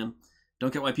 my man.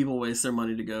 Don't get why people waste their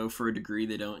money to go for a degree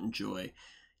they don't enjoy.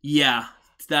 Yeah,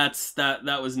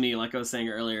 that was me. Like I was saying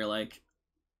earlier, like,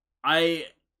 I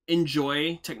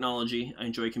enjoy technology. I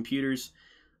enjoy computers.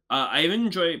 I even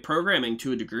enjoy programming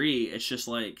to a degree. It's just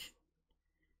like,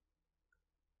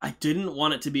 I didn't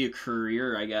want it to be a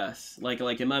career, I guess. Like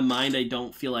in my mind, I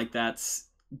don't feel like that's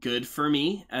good for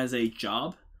me as a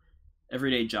job,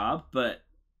 everyday job. But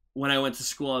when I went to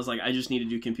school, I was like, I just need to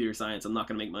do computer science. I'm not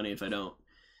going to make money if I don't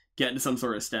get into some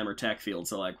sort of STEM or tech field.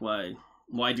 So like, why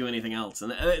do anything else?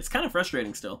 And it's kind of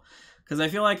frustrating still, because I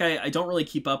feel like I don't really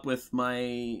keep up with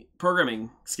my programming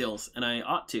skills, and I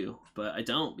ought to, but I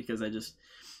don't, because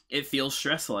it feels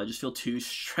stressful. I just feel too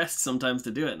stressed sometimes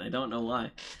to do it, and I don't know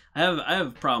why. I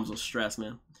have problems with stress,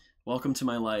 man. Welcome to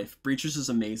my life. Breachers is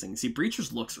amazing. See,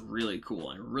 Breachers looks really cool.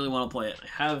 I really want to play it. I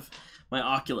have my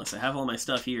Oculus. I have all my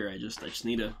stuff here. I just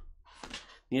need to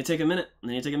take a minute. I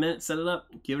need to take a minute, set it up,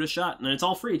 give it a shot. And it's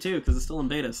all free, too, because it's still in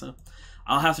beta, so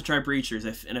I'll have to try Breachers.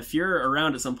 If you're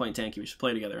around at some point, Tanky, we should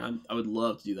play together. I would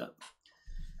love to do that.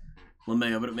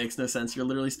 LeMayo, but it makes no sense. You're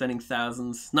literally spending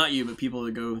thousands. Not you, but people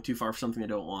that go too far for something they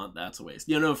don't want. That's a waste.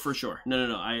 No, for sure.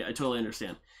 No. I totally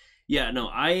understand. Yeah, no,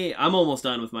 I'm almost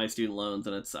done with my student loans,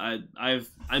 and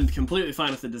I'm completely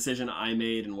fine with the decision I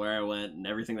made and where I went and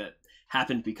everything that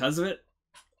happened because of it.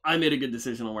 I made a good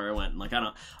decision on where I went. And like I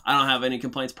don't have any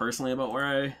complaints personally about where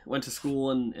I went to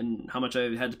school and how much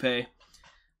I had to pay.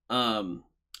 Well,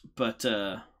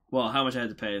 how much I had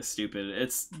to pay is stupid.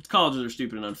 Colleges are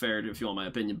stupid and unfair, if you want my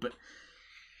opinion, but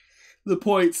the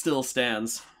point still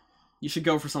stands. You should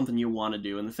go for something you want to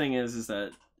do, and the thing is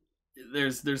that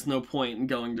there's no point in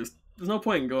going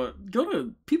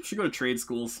people should go to trade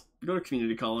schools. Go to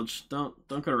community college. Don't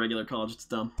go to regular college. It's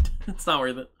dumb. It's not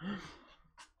worth it.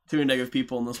 Too many negative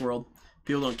people in this world.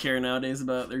 People don't care nowadays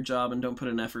about their job and don't put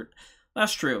in effort.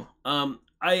 That's true.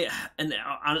 I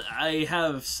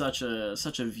have such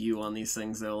a view on these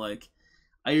things though. Like,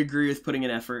 I agree with putting in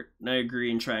effort, and I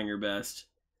agree in trying your best.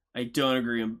 I don't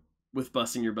agree with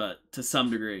busting your butt to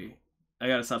some degree. I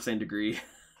gotta stop saying degree.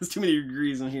 There's too many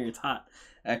degrees in here. It's hot.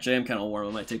 Actually, I'm kind of warm.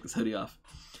 I might take this hoodie off.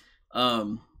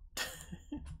 5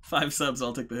 subs.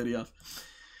 I'll take the hoodie off.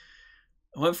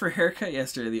 I went for a haircut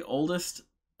yesterday. The oldest son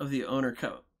of the owner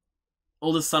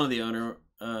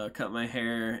cut my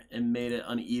hair and made it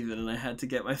uneven, and I had to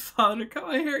get my father to cut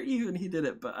my hair even. He did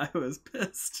it, but I was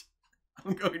pissed.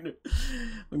 I'm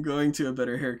going to a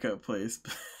better haircut place,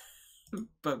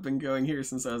 but been going here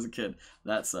since I was a kid.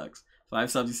 That sucks. 5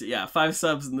 subs, you see? Yeah, 5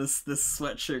 subs, and this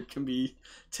sweatshirt can be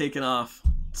taken off.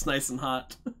 It's nice and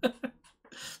hot. That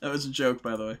was a joke,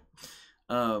 by the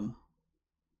way.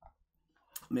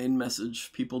 Main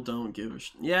message: people don't give a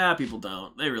yeah, people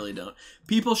don't. They really don't.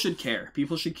 People should care.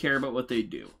 People should care about what they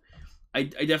do. I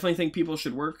definitely think people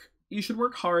should work. You should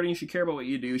work hard, and you should care about what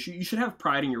you do. You should have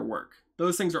pride in your work.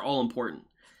 Those things are all important.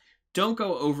 Don't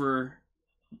go over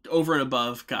and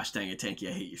above. Gosh dang it, Tanky,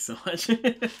 I hate you so much.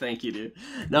 Thank you, dude.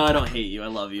 No, I don't hate you. I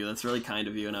love you. That's really kind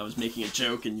of you, and I was making a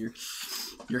joke, and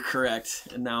you're correct.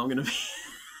 And now I'm gonna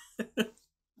be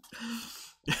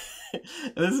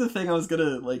this is the thing I was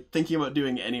gonna thinking about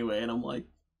doing anyway, and I'm like,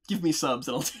 give me subs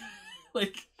and I'll do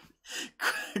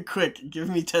quick, give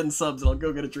me 10 subs and I'll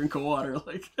go get a drink of water.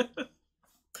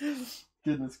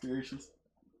 Goodness gracious.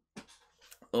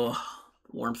 Oh,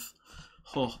 warmth.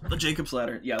 Oh, the Jacob's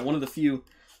ladder. Yeah, one of the few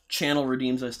channel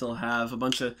redeems I still have. A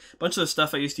bunch of the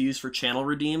stuff I used to use for channel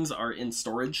redeems are in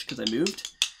storage because I moved,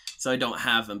 so I don't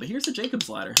have them. But here's the Jacob's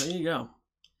ladder. There you go.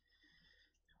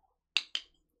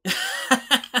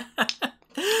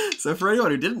 So for anyone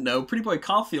who didn't know, Pretty Boy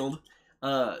Caulfield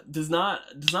does not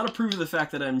approve of the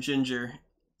fact that I'm ginger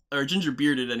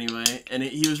bearded anyway, and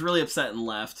he was really upset and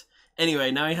left.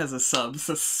 Anyway, now he has a sub,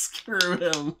 so screw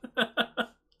him.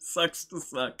 Sucks to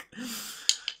suck.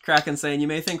 Kraken saying, you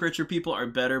may think richer people are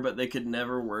better, but they could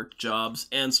never work jobs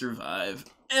and survive.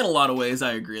 In a lot of ways,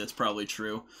 I agree. That's probably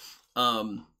true.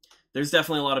 There's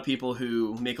definitely a lot of people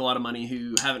who make a lot of money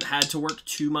who haven't had to work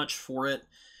too much for it.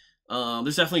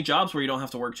 There's definitely jobs where you don't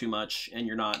have to work too much and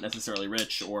you're not necessarily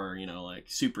rich or,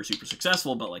 super, super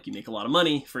successful, but you make a lot of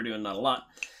money for doing not a lot.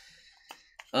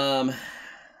 And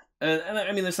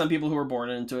I mean, there's some people who are born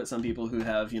into it, some people who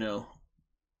have,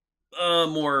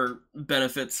 more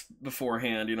benefits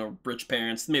beforehand, rich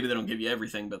parents. Maybe they don't give you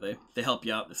everything, but they help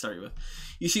you out to start you with.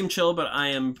 You seem chill, but I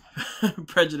am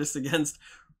prejudiced against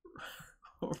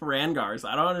Rangars.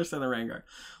 I don't understand the Rangar.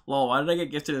 Lol, why did I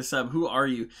get gifted a sub? Who are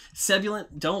you?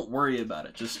 Sebulent, don't worry about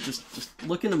it. Just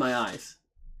look into my eyes.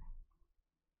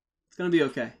 It's gonna be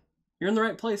okay. You're in the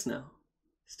right place now.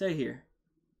 Stay here.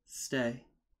 Stay.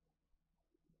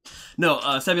 No,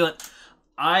 Sebulent,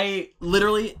 I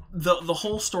literally, the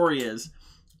whole story is,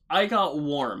 I got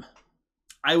warm.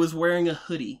 I was wearing a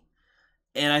hoodie,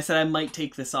 and I said I might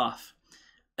take this off.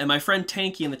 And my friend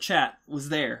Tanky in the chat was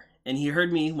there, and he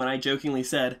heard me when I jokingly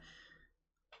said,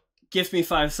 gift me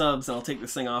 5 subs and I'll take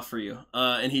this thing off for you.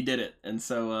 And he did it. And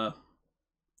so,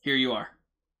 here you are.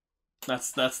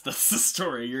 That's the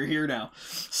story. You're here now.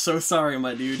 So sorry,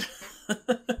 my dude.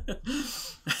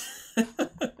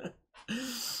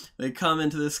 They come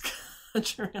into this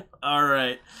country.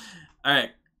 Alright.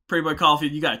 Pretty Boy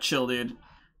Caulfield, you gotta chill, dude.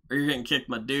 Or you're getting kicked,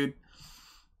 my dude.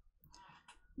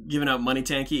 Giving out money,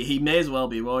 Tanky. He may as well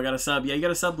be. Well, I got a sub. Yeah, you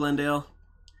got a sub, Glendale.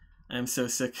 I'm so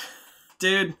sick.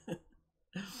 Dude.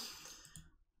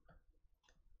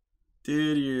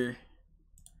 Dude,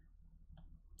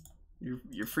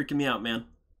 You're freaking me out, man.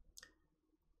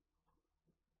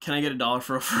 Can I get $1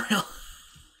 for real?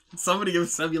 Somebody give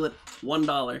Sebulent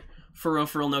 $1 for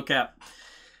real, no cap.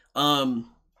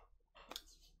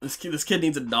 This kid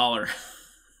needs $1.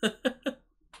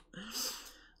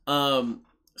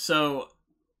 So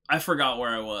I forgot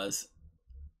where I was.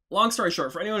 Long story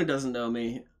short, for anyone who doesn't know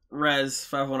me, Rez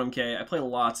 51MK. I play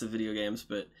lots of video games,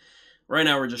 but right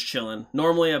now we're just chilling.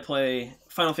 Normally I play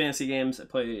Final Fantasy games, I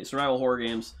play survival horror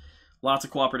games, lots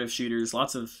of cooperative shooters,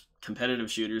 lots of competitive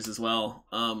shooters as well.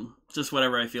 Just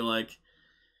whatever I feel like.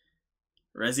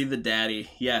 Rezzy the daddy.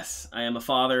 Yes, I am a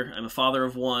father. I'm a father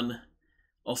of one.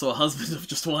 Also a husband of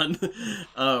just one.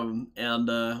 And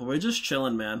we're just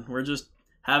chilling, man. We're just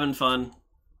having fun.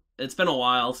 It's been a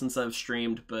while since I've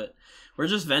streamed, but we're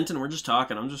just venting, we're just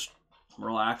talking. I'm just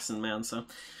relaxing, man. So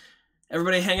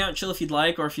everybody hang out and chill if you'd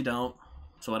like, or if you don't.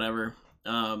 So whatever.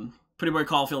 Pretty Boy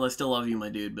Caulfield, I still love you, my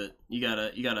dude, but you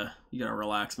gotta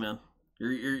relax, man.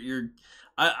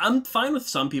 I'm fine with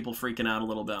some people freaking out a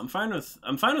little bit. I'm fine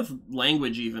with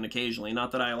language even occasionally.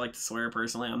 Not that I like to swear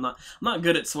personally. I'm not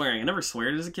good at swearing. I never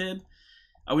sweared as a kid.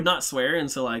 I would not swear,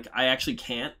 and so like I actually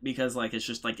can't because like it's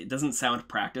just like it doesn't sound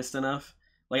practiced enough.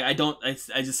 Like I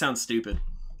just sound stupid.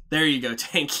 There you go,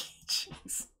 Tanky.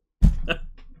 Jeez.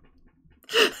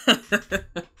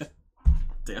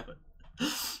 Damn it.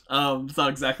 It's not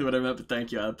exactly what I meant, but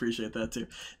thank you. I appreciate that too.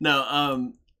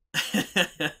 No,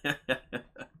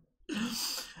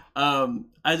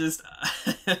 I just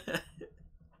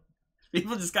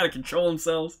people just gotta control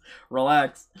themselves,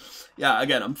 relax. Yeah,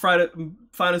 again, I'm fine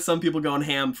with some people going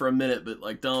ham for a minute, but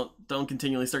like don't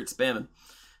continually start spamming.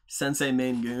 Sensei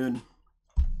main goon.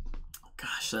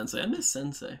 Gosh, Sensei, I miss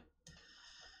Sensei.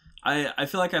 I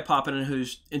feel like I pop into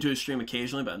his stream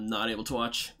occasionally, but I'm not able to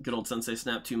watch good old Sensei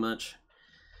Snap too much.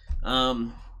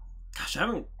 Gosh, I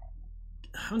haven't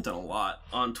done a lot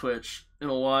on Twitch in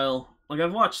a while. Like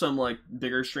I've watched some like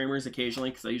bigger streamers occasionally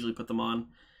because I usually put them on.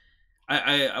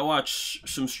 I watch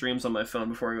some streams on my phone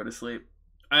before I go to sleep.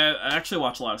 I actually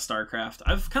watch a lot of StarCraft.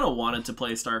 I've kind of wanted to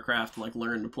play StarCraft and like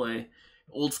learn to play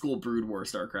old school Brood War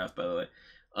StarCraft, by the way.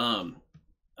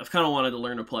 I've kind of wanted to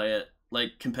learn to play it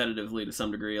like competitively to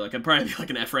some degree. Like I'd probably be like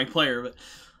an F rank player, but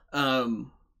I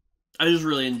just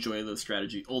really enjoy those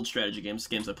old strategy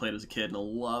games I played as a kid, and I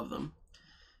love them.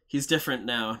 He's different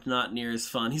now, not near as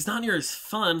fun. He's not near as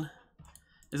fun.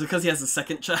 Is it because he has a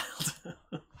second child?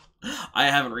 I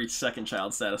haven't reached second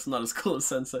child status. I'm not as cool as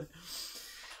Sensei.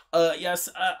 Yes,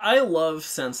 I love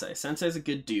Sensei. Sensei's a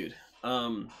good dude.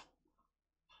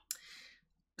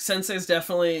 Sensei's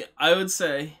definitely, I would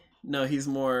say, no, he's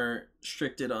more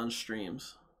restricted on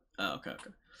streams. Oh, okay.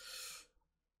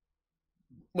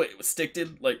 Wait,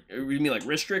 restricted? Like, you mean like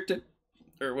restricted?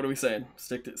 Or what are we saying?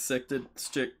 Strict.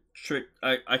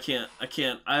 I can't.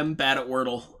 I'm bad at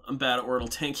Wordle.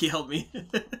 Tanky, help me.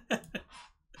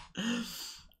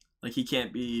 Like, he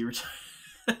can't be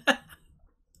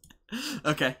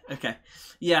Okay.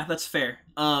 Yeah, that's fair.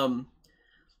 I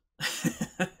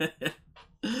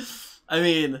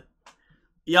mean,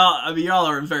 y'all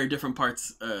are in very different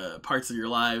parts of your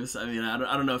lives. I mean, I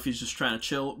don't know if he's just trying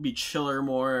to be chiller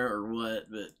more or what,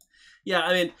 but yeah,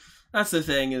 I mean, that's the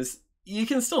thing is you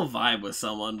can still vibe with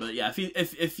someone, but yeah,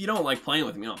 if you don't like playing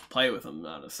with him, you don't play with him,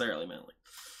 not necessarily, man. Like,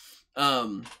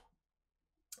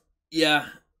 yeah,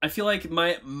 I feel like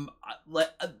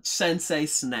Sensei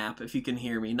Snap, if you can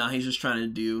hear me. Nah, he's just trying to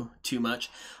do too much.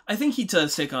 I think he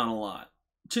does take on a lot.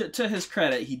 To his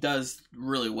credit, he does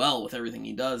really well with everything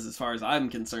he does, as far as I'm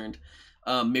concerned.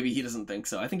 Maybe he doesn't think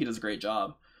so. I think he does a great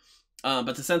job.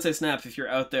 But to Sensei Snap, if you're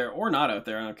out there or not out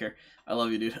there, I don't care. I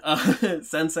love you, dude.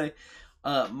 Sensei.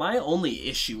 My only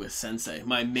issue with Sensei,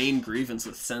 my main grievance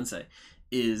with Sensei,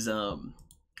 is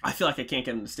I feel like I can't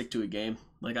get him to stick to a game.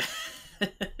 Like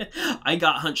I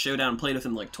got Hunt Showdown and played with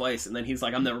him like twice, and then he's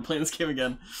like, I'm never playing this game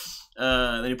again.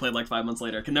 Then he played like 5 months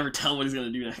later. I can never tell what he's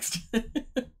gonna do next.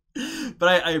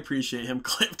 But I appreciate him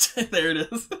clipped. There it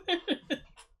is.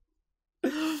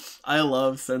 I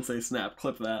love Sensei Snap.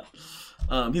 Clip that.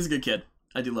 He's a good kid.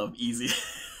 I do love him. Easy.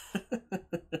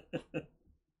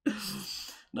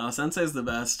 No, Sensei's the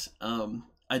best. I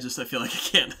feel like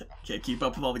I can't keep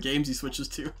up with all the games he switches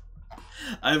to.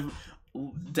 I've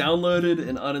downloaded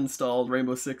and uninstalled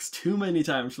Rainbow Six too many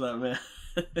times for that, man.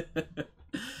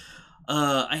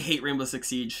 I hate Rainbow Six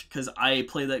Siege because I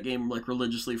played that game like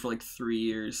religiously for like 3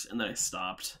 years and then I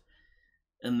stopped.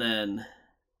 And then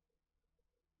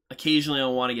occasionally I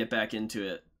want to get back into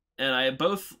it. And I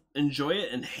both enjoy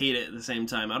it and hate it at the same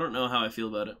time. I don't know how I feel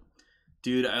about it.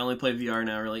 Dude, I only play VR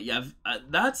now, really. Yeah,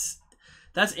 that's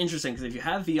interesting, because if you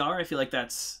have VR, I feel like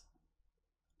that's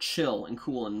chill and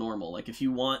cool and normal. Like, if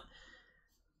you want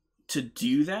to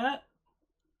do that,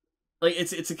 like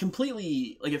it's a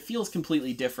completely, like it feels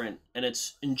completely different, and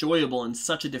it's enjoyable in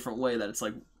such a different way that it's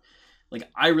like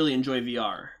I really enjoy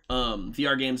VR.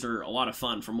 VR games are a lot of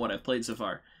fun from what I've played so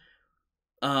far.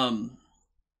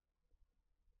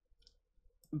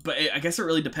 But I guess it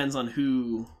really depends on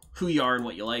who you are and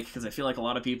what you like, because I feel like a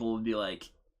lot of people would be like,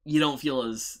 you don't feel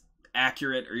as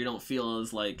accurate, or you don't feel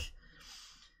as like,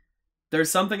 there's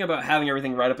something about having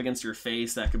everything right up against your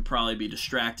face that could probably be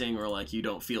distracting, or like you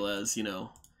don't feel as, you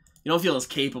don't feel as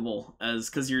capable as,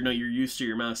 because you're used to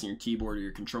your mouse and your keyboard or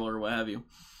your controller or what have you.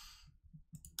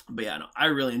 But yeah, no, I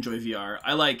really enjoy VR.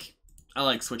 I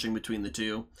like switching between the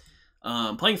two.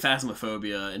 Playing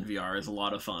Phasmophobia in VR is a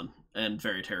lot of fun and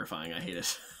very terrifying. I hate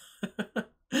it.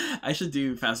 I should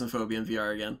do Phasmophobia in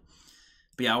VR again.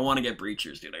 But yeah, I want to get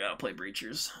Breachers, dude. I gotta play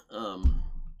Breachers.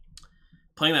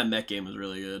 Playing that mech game was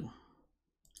really good.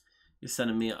 You're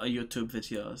sending me a YouTube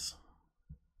videos.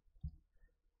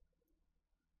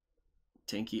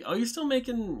 Tanky. Oh, you're still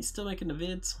making the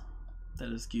vids?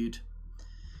 That is good.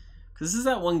 Because this is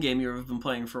that one game you've been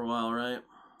playing for a while, right?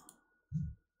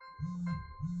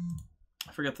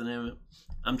 I forgot the name of it.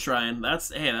 I'm trying. That's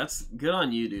good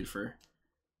on you, dude, for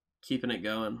keeping it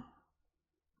going.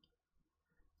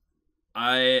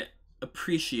 I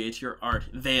appreciate your art.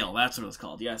 Veil, that's what it was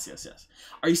called. Yes.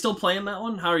 Are you still playing that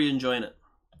one? How are you enjoying it?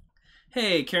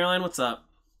 Hey, Caroline, what's up?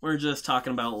 We're just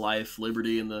talking about life,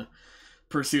 liberty, and the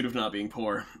pursuit of not being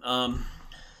poor.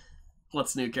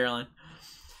 What's new, Caroline?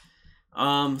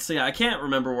 So yeah, I can't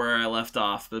remember where I left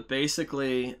off, but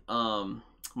basically,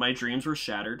 my dreams were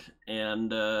shattered,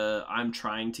 and I'm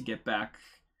trying to get back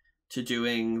to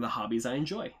doing the hobbies I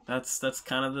enjoy. That's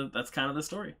kind of the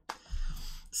story.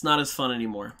 It's not as fun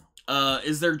anymore.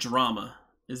 Is there drama?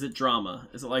 Is it drama?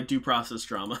 Is it like due process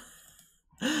drama?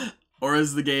 Or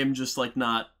is the game just like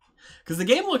not? Because the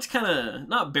game looks kind of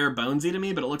not bare bonesy to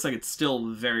me, but it looks like it's still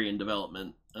very in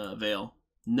development. Veil.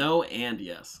 No and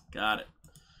yes. Got it.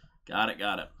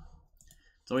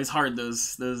 It's always hard,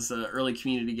 those early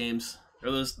community games,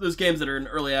 or those games that are in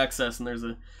early access and there's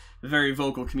a very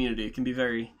vocal community. It can be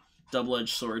very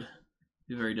double-edged sword.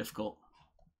 Be very difficult.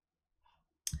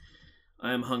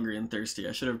 I am hungry and thirsty.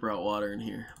 I should have brought water in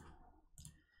here.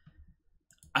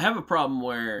 I have a problem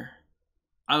where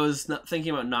I was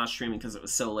thinking about not streaming because it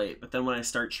was so late, but then when I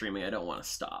start streaming, I don't want to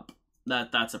stop.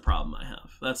 That's a problem I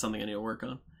have. That's something I need to work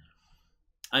on.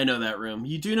 I know that room.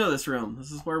 You do know this room. This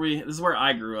is where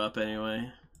I grew up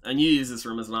anyway. And you used this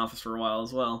room as an office for a while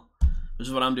as well, which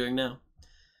is what I'm doing now.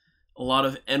 A lot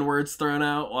of N-words thrown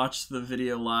out. Watch the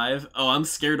video live. Oh, I'm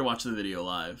scared to watch the video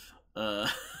live.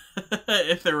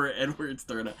 If there were N-words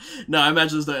thrown out. No, I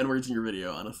imagine there's no N-words in your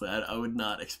video, honestly. I would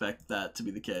not expect that to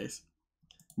be the case.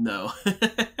 No.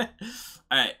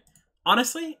 Alright.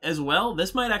 Honestly, as well,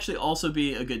 this might actually also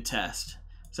be a good test.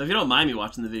 So if you don't mind me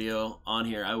watching the video on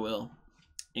here, I will.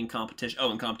 In competition.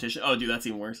 Oh, in competition. Oh, dude, that's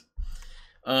even worse.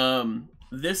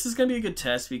 This is going to be a good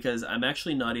test because I'm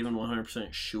actually not even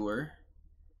 100% sure.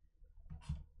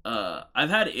 I've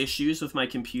had issues with my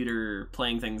computer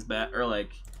playing things back, or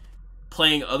like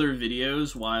playing other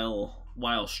videos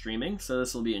while streaming, so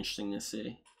this will be interesting to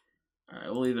see. Alright,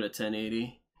 we'll leave it at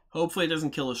 1080. Hopefully it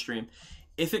doesn't kill the stream.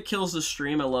 If it kills the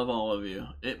stream, I love all of you.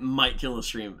 It might kill the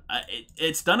stream.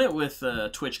 It's done it with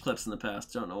Twitch clips in the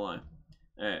past. Don't know why.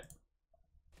 Alright.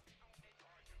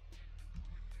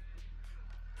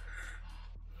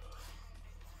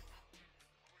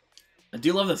 I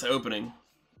do love this opening.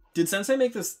 Did Sensei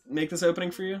make this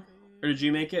opening for you? Or did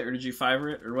you make it? Or did you fiver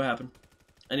it? Or what happened?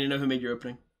 I need to know who made your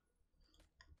opening.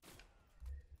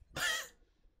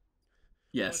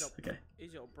 Yes, okay.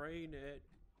 Is your brain it?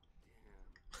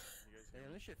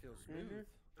 Damn, this shit feels smooth.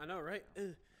 I know, right?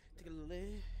 Take a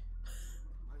live.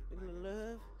 Take a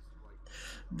love.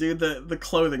 Dude, the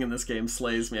clothing in this game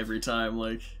slays me every time.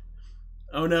 Like,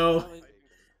 oh no.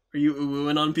 Are you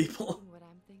ooh-oohing on people? What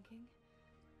I'm thinking?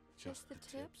 Just the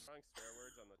tips?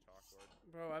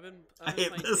 Bro, I've been I hate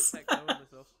playing this. tic-tac-toe with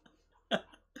myself.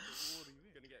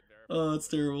 Oh, it's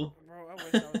terrible. Bro, I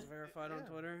wish I was verified on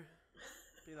Twitter.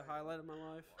 Be the highlight of my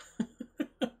life. You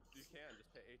can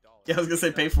just pay $8. Yeah, I was gonna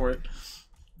say pay for it.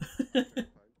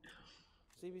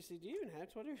 CBC, do you even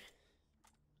have Twitter?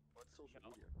 What's social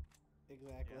media?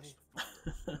 Exactly.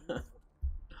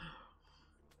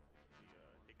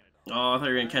 Oh, I thought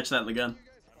you were gonna catch that in the gun.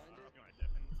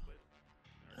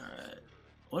 Alright.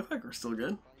 Look like we're still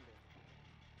good.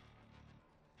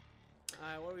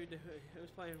 Alright, what are we doing?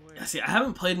 Who's playing where? Yeah, see, I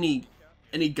haven't played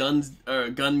any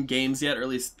gun games yet, or at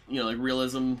least, you know, like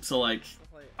realism, so like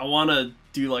I wanna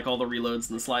do like all the reloads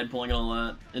and the slide pulling and all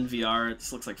that in VR. It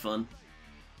just looks like fun.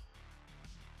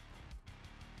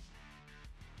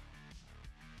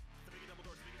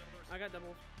 I got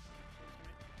doubles.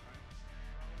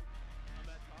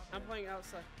 I'm playing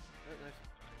outside. Oh, nice.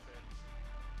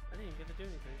 I didn't even get to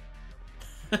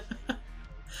do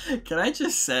anything. Can I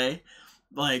just say,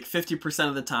 like 50%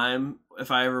 of the time,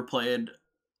 if I ever played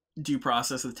Due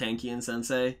Process with Tanky and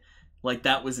Sensei, like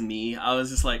that was me. I was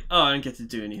just like, oh, I didn't get to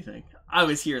do anything. I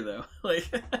was here though. Like,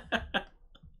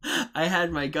 I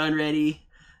had my gun ready.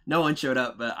 No one showed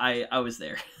up, but I was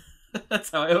there. That's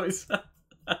how I always felt.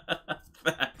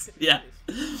 Facts. Yeah.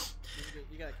 You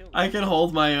gotta kill them. I can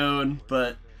hold my own,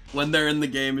 but when they're in the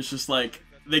game, it's just like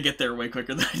they get there way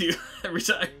quicker than I do every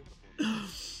time.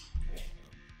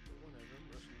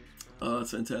 Oh,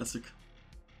 that's fantastic.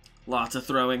 Lots of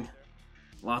throwing.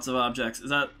 Lots of objects. Is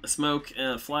that a smoke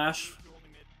and a flash?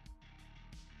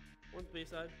 One's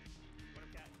B-side.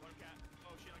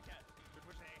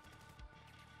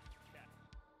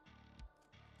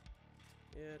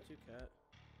 Yeah, 2 cat.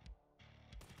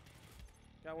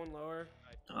 Got one lower.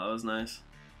 Oh, that was nice.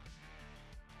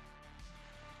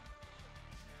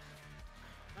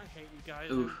 I hate you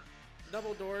guys. Ooh.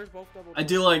 Double doors, both double doors. I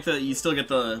do like that you still get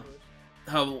the...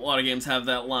 how a lot of games have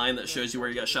that line that shows you where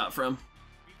you got shot from.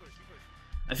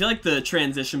 I feel like the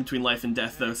transition between life and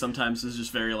death, though, sometimes is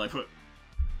just very, like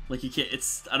you can't,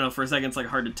 it's, I don't know, for a second it's, like,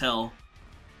 hard to tell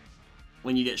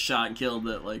when you get shot and killed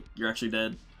that, like, you're actually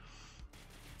dead.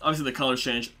 Obviously the colors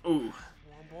change. Ooh.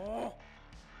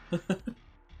 One's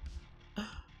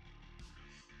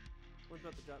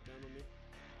about to drop down on me.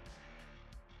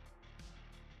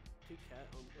 2 cat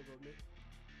above me.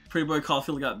 Pretty Boy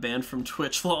Caulfield got banned from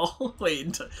Twitch, lol.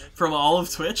 Wait, from all of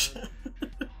Twitch?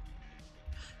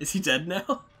 Is he dead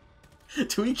now?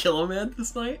 Do we kill him at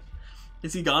this night?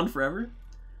 Is he gone forever?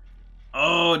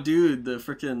 Oh, dude, the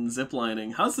freaking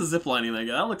ziplining. How's the ziplining that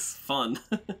guy? That looks fun.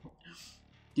 Do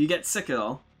you get sick at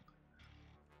all?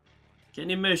 Get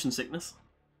any motion sickness?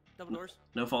 Double doors.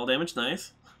 No fall damage,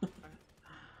 nice. One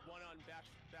on back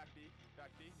B. Back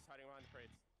B. He's hiding behind the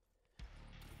crates.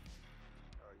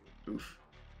 Oof.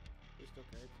 He's still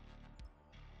carried.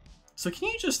 So can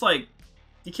you just, like...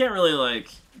 You can't really, like...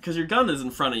 Because your gun is in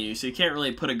front of you, so you can't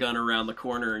really put a gun around the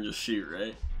corner and just shoot,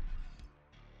 right?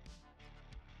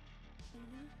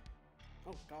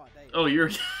 Oh, God. Dang. Oh, you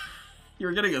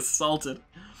were getting assaulted.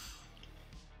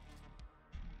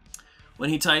 When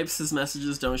he types, his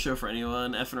messages don't show for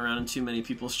anyone. Effing around in too many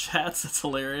people's chats. That's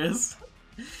hilarious.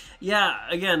 Yeah,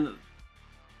 again...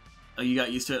 Oh, you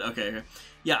got used to it? Okay.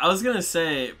 Yeah, I was gonna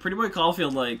say, Pretty Boy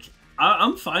Caulfield, like...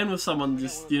 I'm fine with someone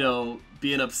just, you know,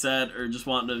 being upset or just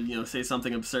wanting to, you know, say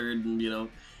something absurd and, you know...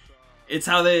 It's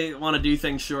how they want to do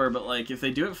things, sure, but, like, if they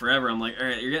do it forever, I'm like,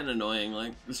 alright, you're getting annoying.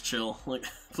 Like, just chill. Like,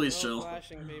 please No chill.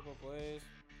 flashing people, please.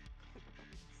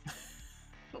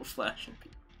 No flashing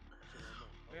people.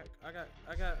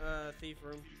 I got thief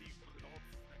room.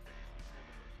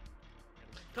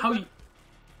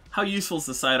 How useful is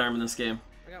the sidearm in this game?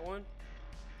 I got one.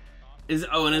 Is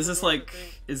is this like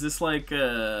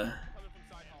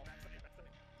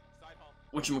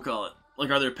whatchamacallit? Like,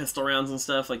 are there pistol rounds and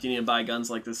stuff? Like, you need to buy guns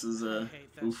like this is I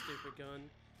hate that oof. stupid gun.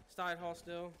 Side hall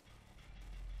still.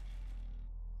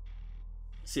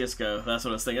 CSGO, that's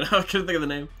what I was thinking. I couldn't think of the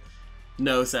name.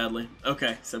 No, sadly.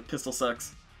 Okay, so pistol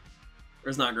sucks. Or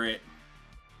it's not great.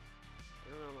 I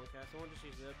don't know, Cass. Someone just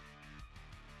use zip.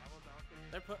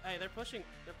 They're pushing.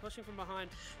 They're pushing from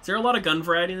behind. Is there a lot of gun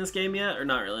variety in this game yet, or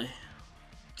not really?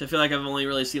 I feel like I've only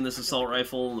really seen this assault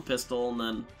rifle and the pistol, and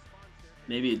then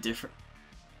maybe a different...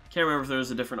 Can't remember if there was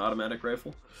a different automatic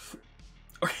rifle.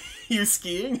 Are you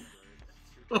skiing?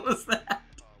 What was that?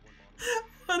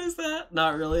 What is that?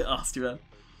 Not really? Oh, it's too bad.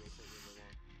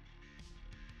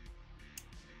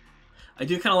 I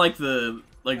do kind of like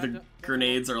the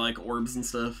grenades are like orbs and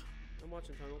stuff. I'm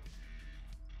watching tunnel.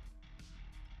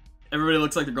 Everybody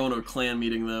looks like they're going to a clan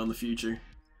meeting though in the future.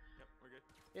 Yep, we're good.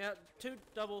 Yeah, 2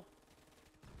 double.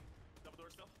 Double door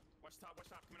still. Watch top,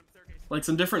 coming up the staircase. Like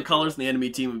some different colors in the enemy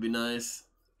team would be nice.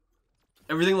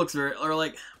 Everything looks very, or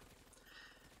like,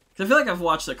 cause I feel like I've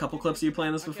watched a couple clips of you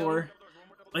playing this before.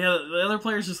 Yeah, the other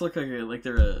players just look like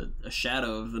they're a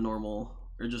shadow of the normal,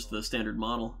 or just the standard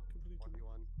model.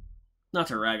 1v1. Not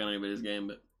to rag on anybody's game,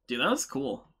 but dude, that was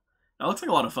cool. That looks like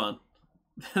a lot of fun.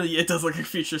 It does look like a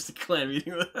futuristic clan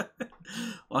meeting.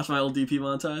 Watch my old DP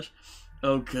montage.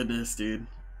 Oh goodness, dude.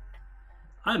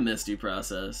 I missed Due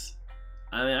Process.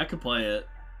 I mean, I could play it.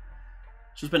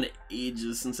 It's just been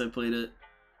ages since I played it.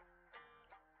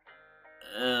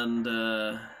 And,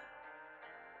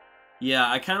 yeah,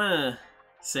 I kind of...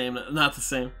 Same, not the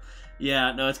same.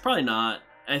 Yeah, no, it's probably not.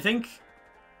 I think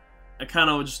I kind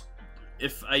of just...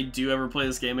 If I do ever play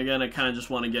this game again, I kind of just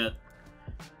want to get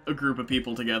a group of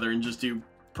people together and just do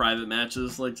private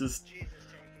matches. Like, just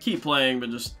keep playing, but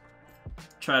just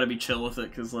try to be chill with it,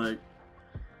 because like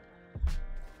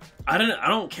I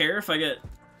don't care if I get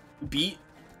beat.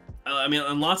 I mean,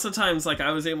 and lots of times like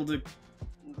I was able to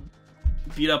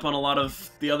beat up on a lot of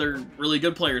the other really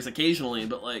good players occasionally,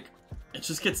 but like it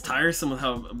just gets tiresome with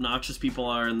how obnoxious people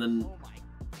are, and then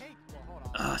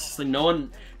it's just like no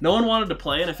one wanted to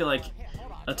play, and I feel like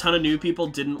a ton of new people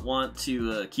didn't want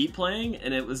to keep playing,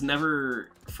 and it was never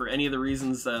for any of the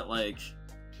reasons that like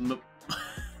like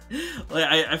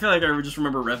I feel like I just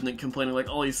remember Revenant complaining like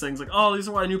all these things like, oh, these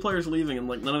are why new players are leaving, and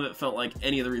like none of it felt like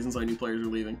any of the reasons why new players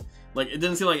were leaving. Like it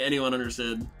didn't seem like anyone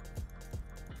understood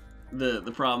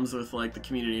the problems with like the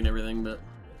community and everything. But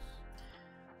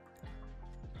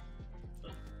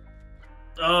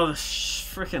oh, the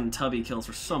freaking tubby kills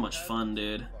were so much fun,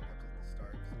 dude.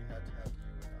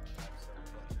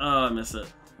 Oh, I miss it.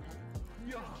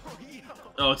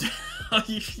 Oh,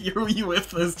 you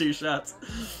whiffed those 2 shots.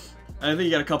 I think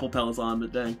you got a couple pellets on,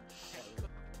 but dang.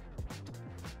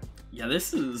 Yeah,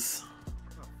 this is...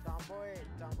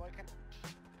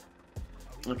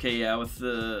 Okay, yeah, with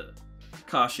the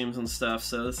costumes and stuff,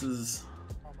 so this is...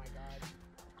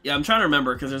 Yeah, I'm trying to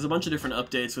remember, because there's a bunch of different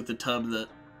updates with the tub that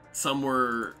some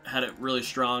had it really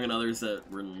strong, and others that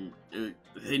were...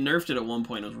 They nerfed it at one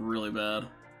point, it was really bad.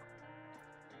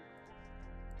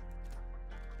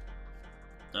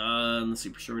 And the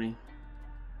Super Shorty.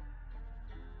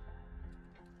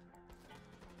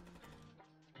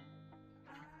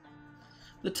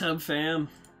 The Tub Fam.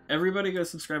 Everybody go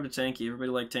subscribe to Tanky. Everybody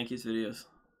like Tanky's videos.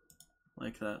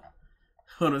 Like that.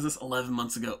 When was this? 11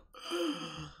 months ago.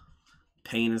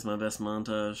 Pain is my best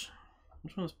montage.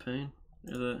 Which one was Pain?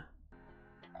 Is it?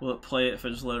 Will it play it if I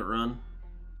just let it run?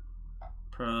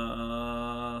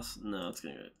 No, it's gonna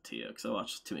go to Tio, because I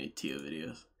watched too many Tio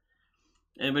videos.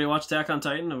 Anybody watch Attack on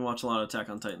Titan? I've watched a lot of Attack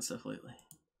on Titan stuff lately.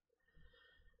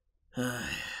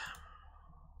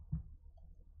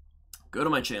 Go to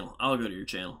my channel. I'll go to your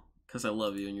channel, because I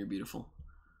love you and you're beautiful.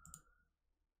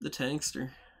 The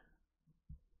Tankster.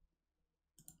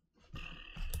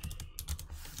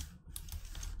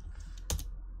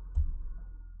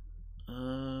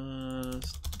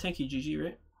 TankyGG,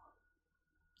 right?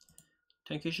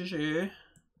 TankyGG.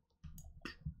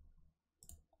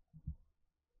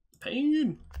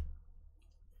 Pain.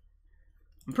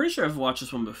 I'm pretty sure I've watched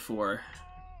this one before.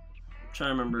 I'm trying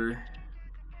to remember.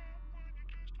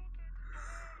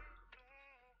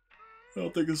 I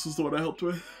don't think this is the one I helped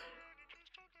with.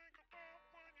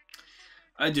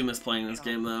 I do miss playing this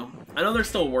game though. I know they're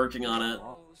still working on it,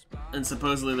 and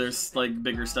supposedly there's like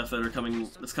bigger stuff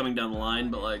that's coming down the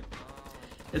line, but like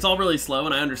it's all really slow,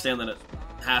 and I understand that it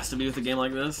has to be with a game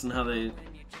like this and how many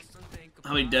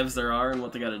devs there are and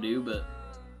what they got to do, but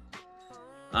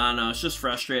I don't know, it's just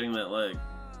frustrating that like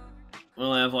we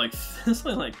only have like there's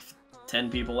only like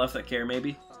 10 people left that care,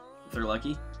 maybe if they're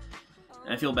lucky.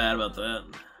 And I feel bad about that.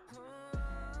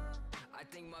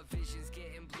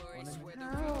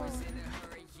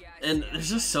 And there's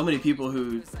just so many people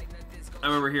who I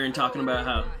remember hearing talking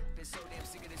about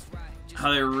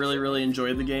how they really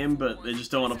enjoyed the game, but they just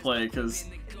don't want to play because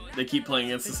they keep playing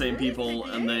against the same people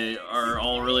and they are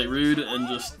all really rude and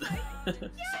just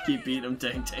keep beating them.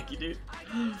 Tanky, dude.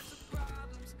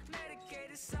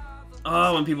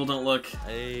 Oh, when people don't look.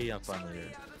 Hey, I'm finally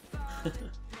here.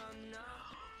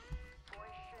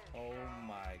 Oh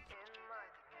my.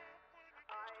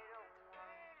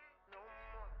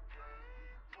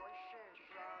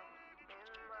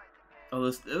 Oh,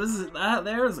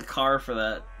 there was a car for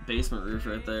that basement roof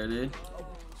right there, dude.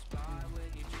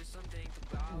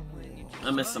 I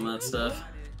miss some of that stuff.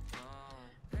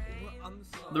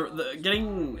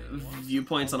 Getting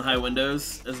viewpoints on high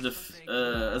windows as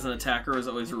an attacker is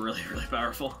always really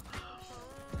powerful.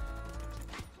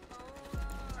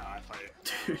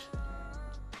 Dude.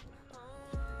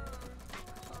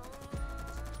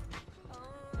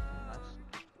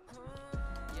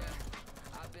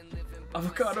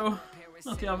 Avocado.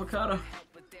 Not the avocado.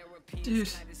 Dude.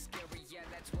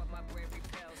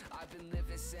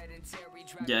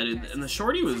 Yeah, dude, and the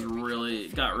shorty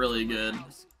got really good.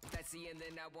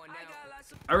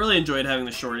 I really enjoyed having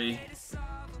the shorty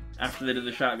after they did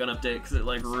the shotgun update, because it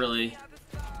like really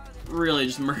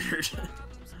just murdered.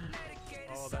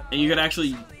 And you could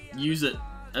actually use it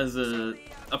as a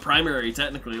primary,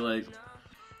 technically, like.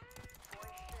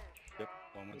 Yep,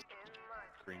 one was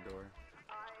green door.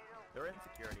 They're in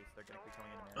security, so they're gonna be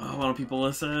coming in a minute. Oh, why don't people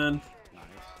listen? Nice.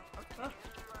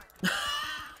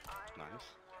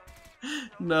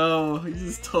 No, he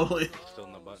just totally. Still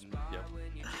no button. Yep.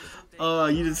 Oh,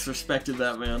 you disrespected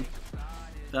that man.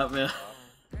 That man.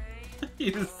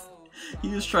 he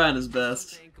was trying his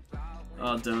best.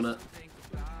 Oh, donut.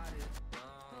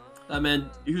 That man,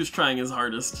 he was trying his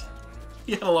hardest.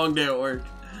 He had a long day at work.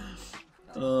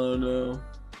 Oh no.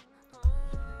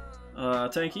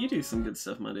 Tanky, you do some good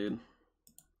stuff, my dude.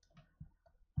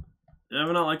 Did I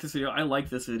not like this video? I like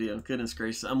this video. Goodness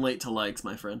gracious. I'm late to likes,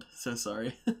 my friend. So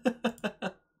sorry.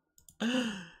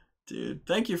 Dude,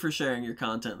 thank you for sharing your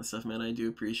content and stuff, man. I do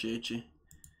appreciate you.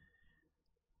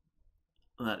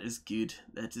 That is good.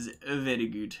 That is very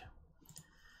good.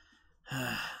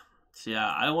 So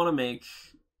yeah, I want to make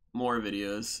more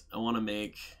videos. I want to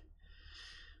make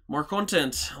more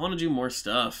content. I want to do more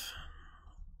stuff.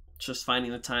 Just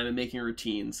finding the time and making a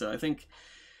routine. So I think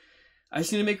I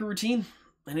just need to make a routine.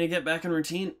 I need to get back in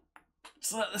routine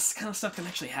so that this kind of stuff can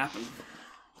actually happen.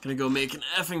 Gonna go make an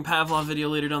effing Pavlov video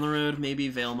later down the road. Maybe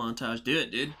Veil montage. Do it,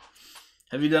 dude.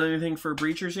 Have you done anything for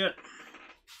Breachers yet?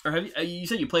 Or have you? You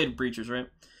said you played Breachers, right?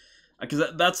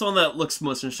 Because that's the one that looks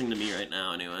most interesting to me right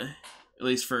now, anyway. At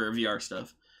least for VR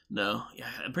stuff. No, yeah,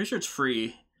 I'm pretty sure it's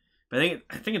free. But I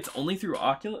think it's only through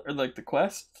Oculus or like the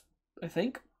Quest. I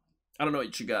think. I don't know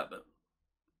what you got, but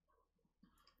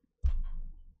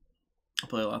I'll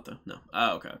play a lot though. No.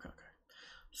 Oh, okay.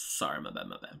 Sorry, my bad.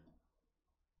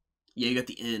 Yeah, you got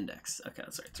the index. Okay,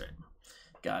 that's right.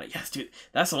 Got it. Yes, dude.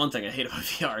 That's the one thing I hate about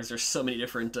VR is there's so many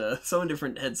different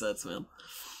headsets, man.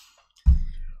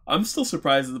 I'm still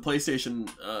surprised that the PlayStation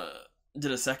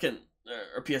did a second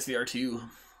or PSVR 2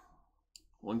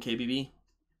 1 kbb.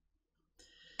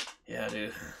 Yeah,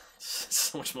 dude.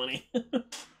 So much money.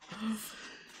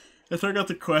 If I got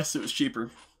the Quest, it was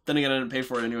cheaper. Then again, I didn't pay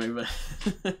for it anyway, but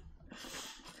that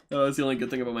was the only good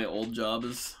thing about my old job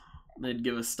is they'd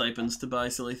give us stipends to buy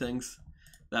silly things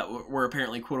that were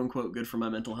apparently quote-unquote good for my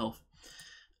mental health.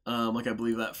 Like I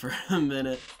believe that for a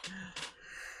minute.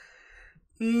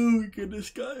 Oh my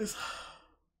goodness, guys.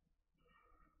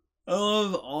 I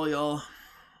love all y'all.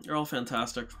 You're all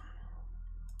fantastic.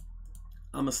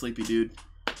 I'm a sleepy dude.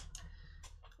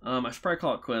 I should probably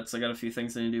call it quits. I got a few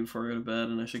things I need to do before I go to bed,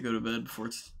 and I should go to bed before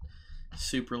it's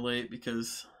super late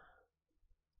because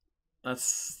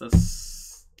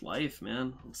that's life,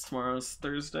 man. Tomorrow's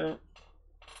Thursday.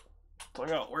 So I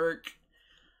got work,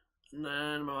 and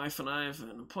then my wife and I have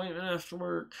an appointment after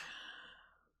work.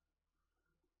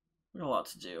 We got a lot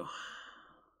to do.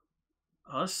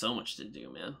 Oh, there's so much to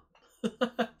do, man.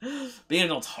 Being an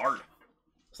adult's hard.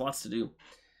 There's lots to do.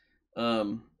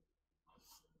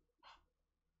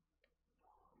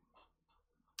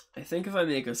 I think if I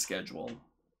make a schedule,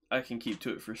 I can keep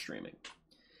to it for streaming.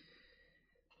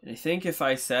 And I think if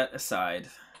I set aside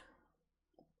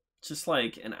just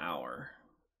like an hour,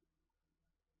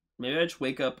 maybe I just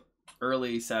wake up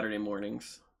early Saturday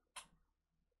mornings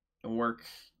and work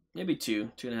maybe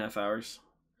 2.5 hours,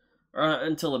 or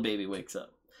until the baby wakes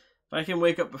up. If I can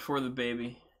wake up before the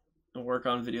baby and work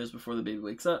on videos before the baby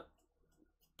wakes up,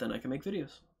 then I can make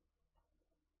videos.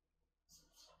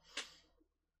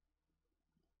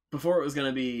 Before it was going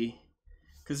to be,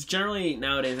 because generally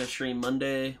nowadays I stream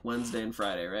Monday, Wednesday, and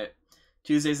Friday, right?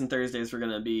 Tuesdays and Thursdays were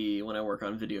going to be when I work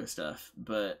on video stuff,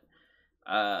 but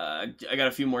I got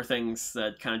a few more things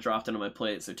that kind of dropped into my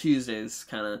plate, so Tuesday's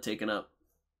kind of taken up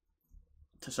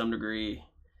to some degree,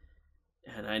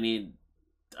 and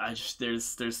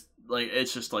there's like,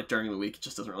 it's just like during the week, it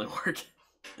just doesn't really work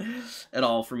at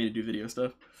all for me to do video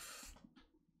stuff.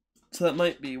 So that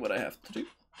might be what I have to do.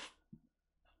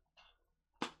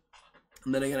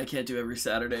 And then again, I can't do every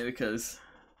Saturday because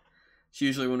it's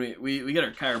usually when we get our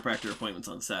chiropractor appointments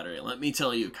on Saturday. Let me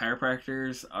tell you,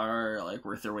 chiropractors are like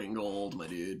worth their weight in gold, my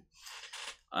dude.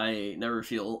 I never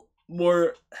feel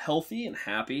more healthy and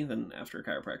happy than after a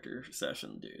chiropractor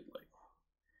session, dude. Like,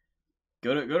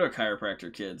 go to a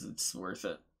chiropractor, kids. It's worth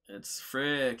it. It's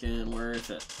freaking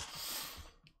worth it.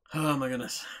 Oh my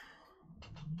goodness.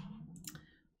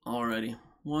 Alrighty.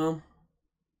 Well,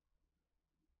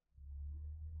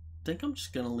 I think I'm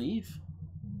just gonna leave.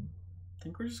 I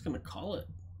think we're just gonna call it.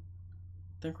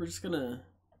 I think we're just gonna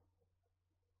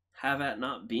have at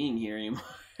not being here anymore.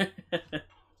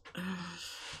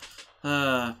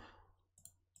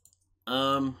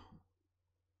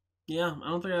 Yeah, I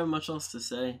don't think I have much else to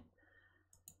say.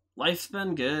 Life's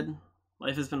been good.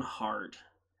 Life has been hard.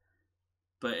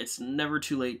 But it's never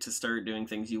too late to start doing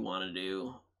things you want to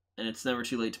do. And it's never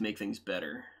too late to make things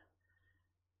better.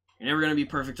 You're never going to be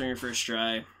perfect on your first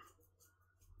try.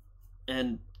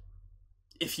 And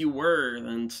if you were,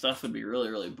 then stuff would be really,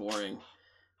 really boring.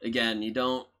 Again, you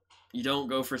don't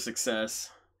go for success.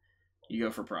 You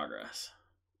go for progress.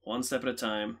 One step at a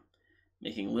time,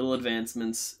 making little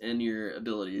advancements in your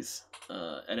abilities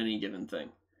at any given thing.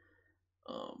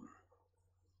 So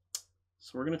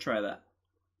we're going to try that.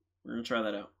 We're going to try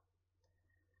that out.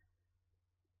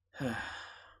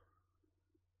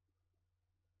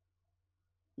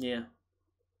 Yeah.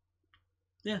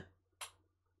 Yeah.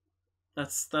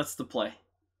 That's the play.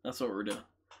 That's what we're doing.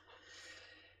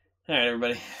 Alright,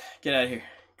 everybody. Get out of here.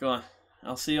 Go on.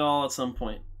 I'll see you all at some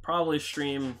point. Probably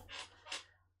stream...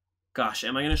 Gosh,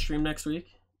 am I going to stream next week?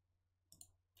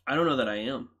 I don't know that I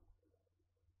am.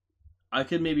 I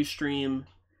could maybe stream...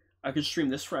 I could stream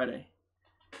this Friday.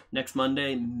 Next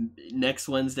Monday. Next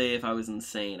Wednesday if I was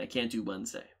insane. I can't do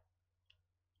Wednesday.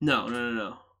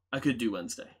 No. I could do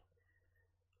Wednesday.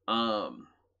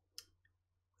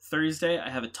 Thursday, I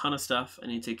have a ton of stuff I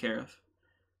need to take care of.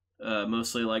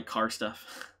 Mostly like car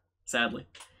stuff, sadly.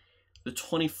 The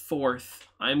 24th,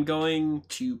 I'm going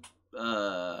to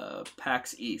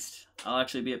PAX East. I'll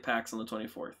actually be at PAX on the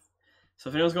 24th. So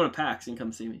if anyone's going to PAX, you can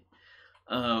come see me.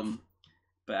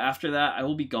 But after that, I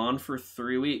will be gone for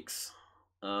 3 weeks.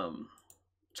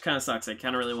 Which kind of sucks. I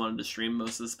kind of really wanted to stream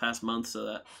most of this past month so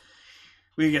that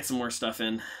we could get some more stuff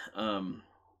in.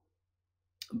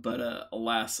 But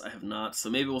alas, I have not. So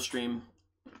maybe we'll stream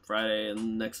Friday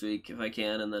and next week if I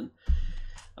can. And then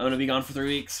I'm going to be gone for 3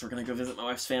 weeks. We're going to go visit my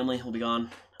wife's family. We'll be gone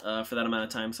for that amount of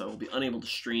time, so I will be unable to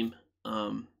stream.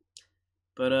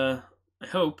 But I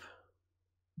hope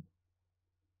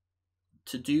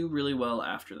to do really well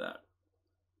after that.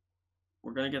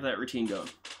 We're going to get that routine going.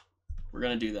 We're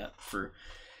going to do that for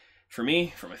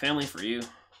me, for my family, for you,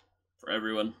 for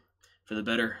everyone, for the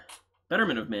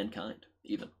betterment of mankind,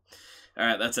 even. All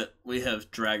right, that's it. We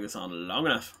have dragged this on long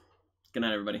enough. Good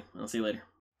night, everybody. I'll see you later.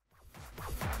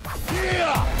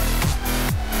 Yeah!